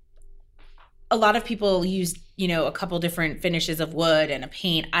a lot of people use, a couple different finishes of wood and a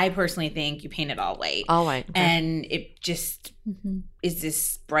paint. I personally think you paint it all white. All white. Okay. And it just is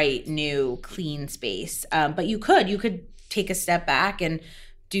this bright, new, clean space. But you could take a step back and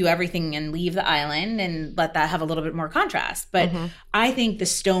do everything and leave the island and let that have a little bit more contrast. But I think the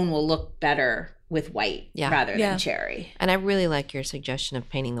stone will look better with white rather than cherry. And I really like your suggestion of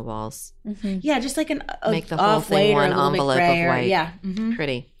painting the walls. Mm-hmm. Yeah, just like make the whole thing one envelope of white. Yeah. Mm-hmm.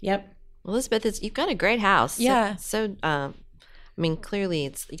 Pretty. Yep. Elizabeth, you've got a great house. Yeah. So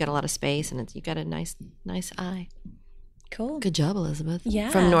clearly you got a lot of space and you got a nice eye. Cool. Good job, Elizabeth.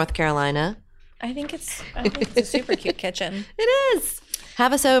 Yeah. From North Carolina. I think it's a super cute kitchen. It is.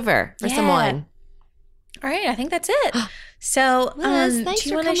 Have us over for some wine. All right, I think that's it. So, Liz, thanks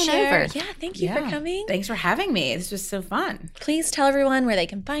for coming over. Yeah, thank you for coming. Thanks for having me. This was so fun. Please tell everyone where they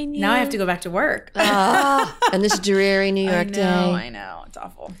can find you. Now I have to go back to work. And this dreary New York day. I know. It's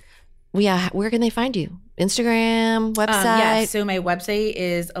awful. Yeah, where can they find you? Instagram, website? Yeah, so my website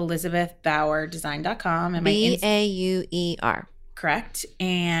is elizabethbauerdesign.com and my Bauer. correct.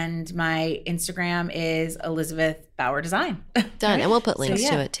 And my Instagram is Elizabeth Bauer Design. Done. And we'll put links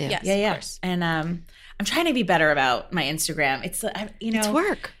to it too. Yes, Yeah, of yeah. course. And I'm trying to be better about my Instagram. It's It's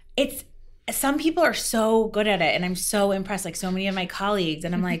work. It's some people are so good at it, and I'm so impressed. Like so many of my colleagues,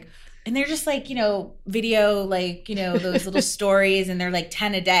 and I'm like, and they're just like video those little stories, and they're like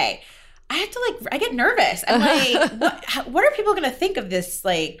 10 a day. I have to I get nervous. I'm like, what are people going to think of this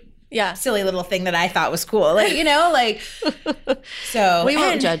silly little thing that I thought was cool? So we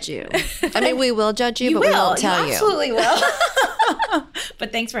won't judge you. I mean, we will judge you, but we won't tell you. Absolutely will.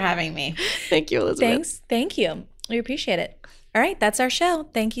 But thanks for having me. Thank you, Elizabeth. Thanks. Thank you. We appreciate it. All right, that's our show.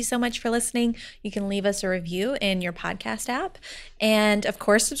 Thank you so much for listening. You can leave us a review in your podcast app. And of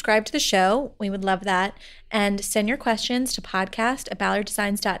course, subscribe to the show. We would love that. And send your questions to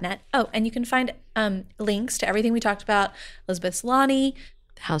podcast@ballarddesigns.net. Oh, and you can find links to everything we talked about. Elizabeth Solani,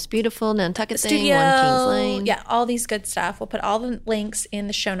 House Beautiful, Nantucket Thing, Studio, 1 Kings Lane. Yeah, all these good stuff. We'll put all the links in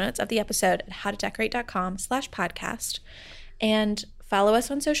the show notes of the episode at howtodecorate.com/podcast. And follow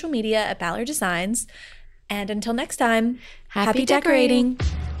us on social media at Ballard Designs. And until next time, happy decorating.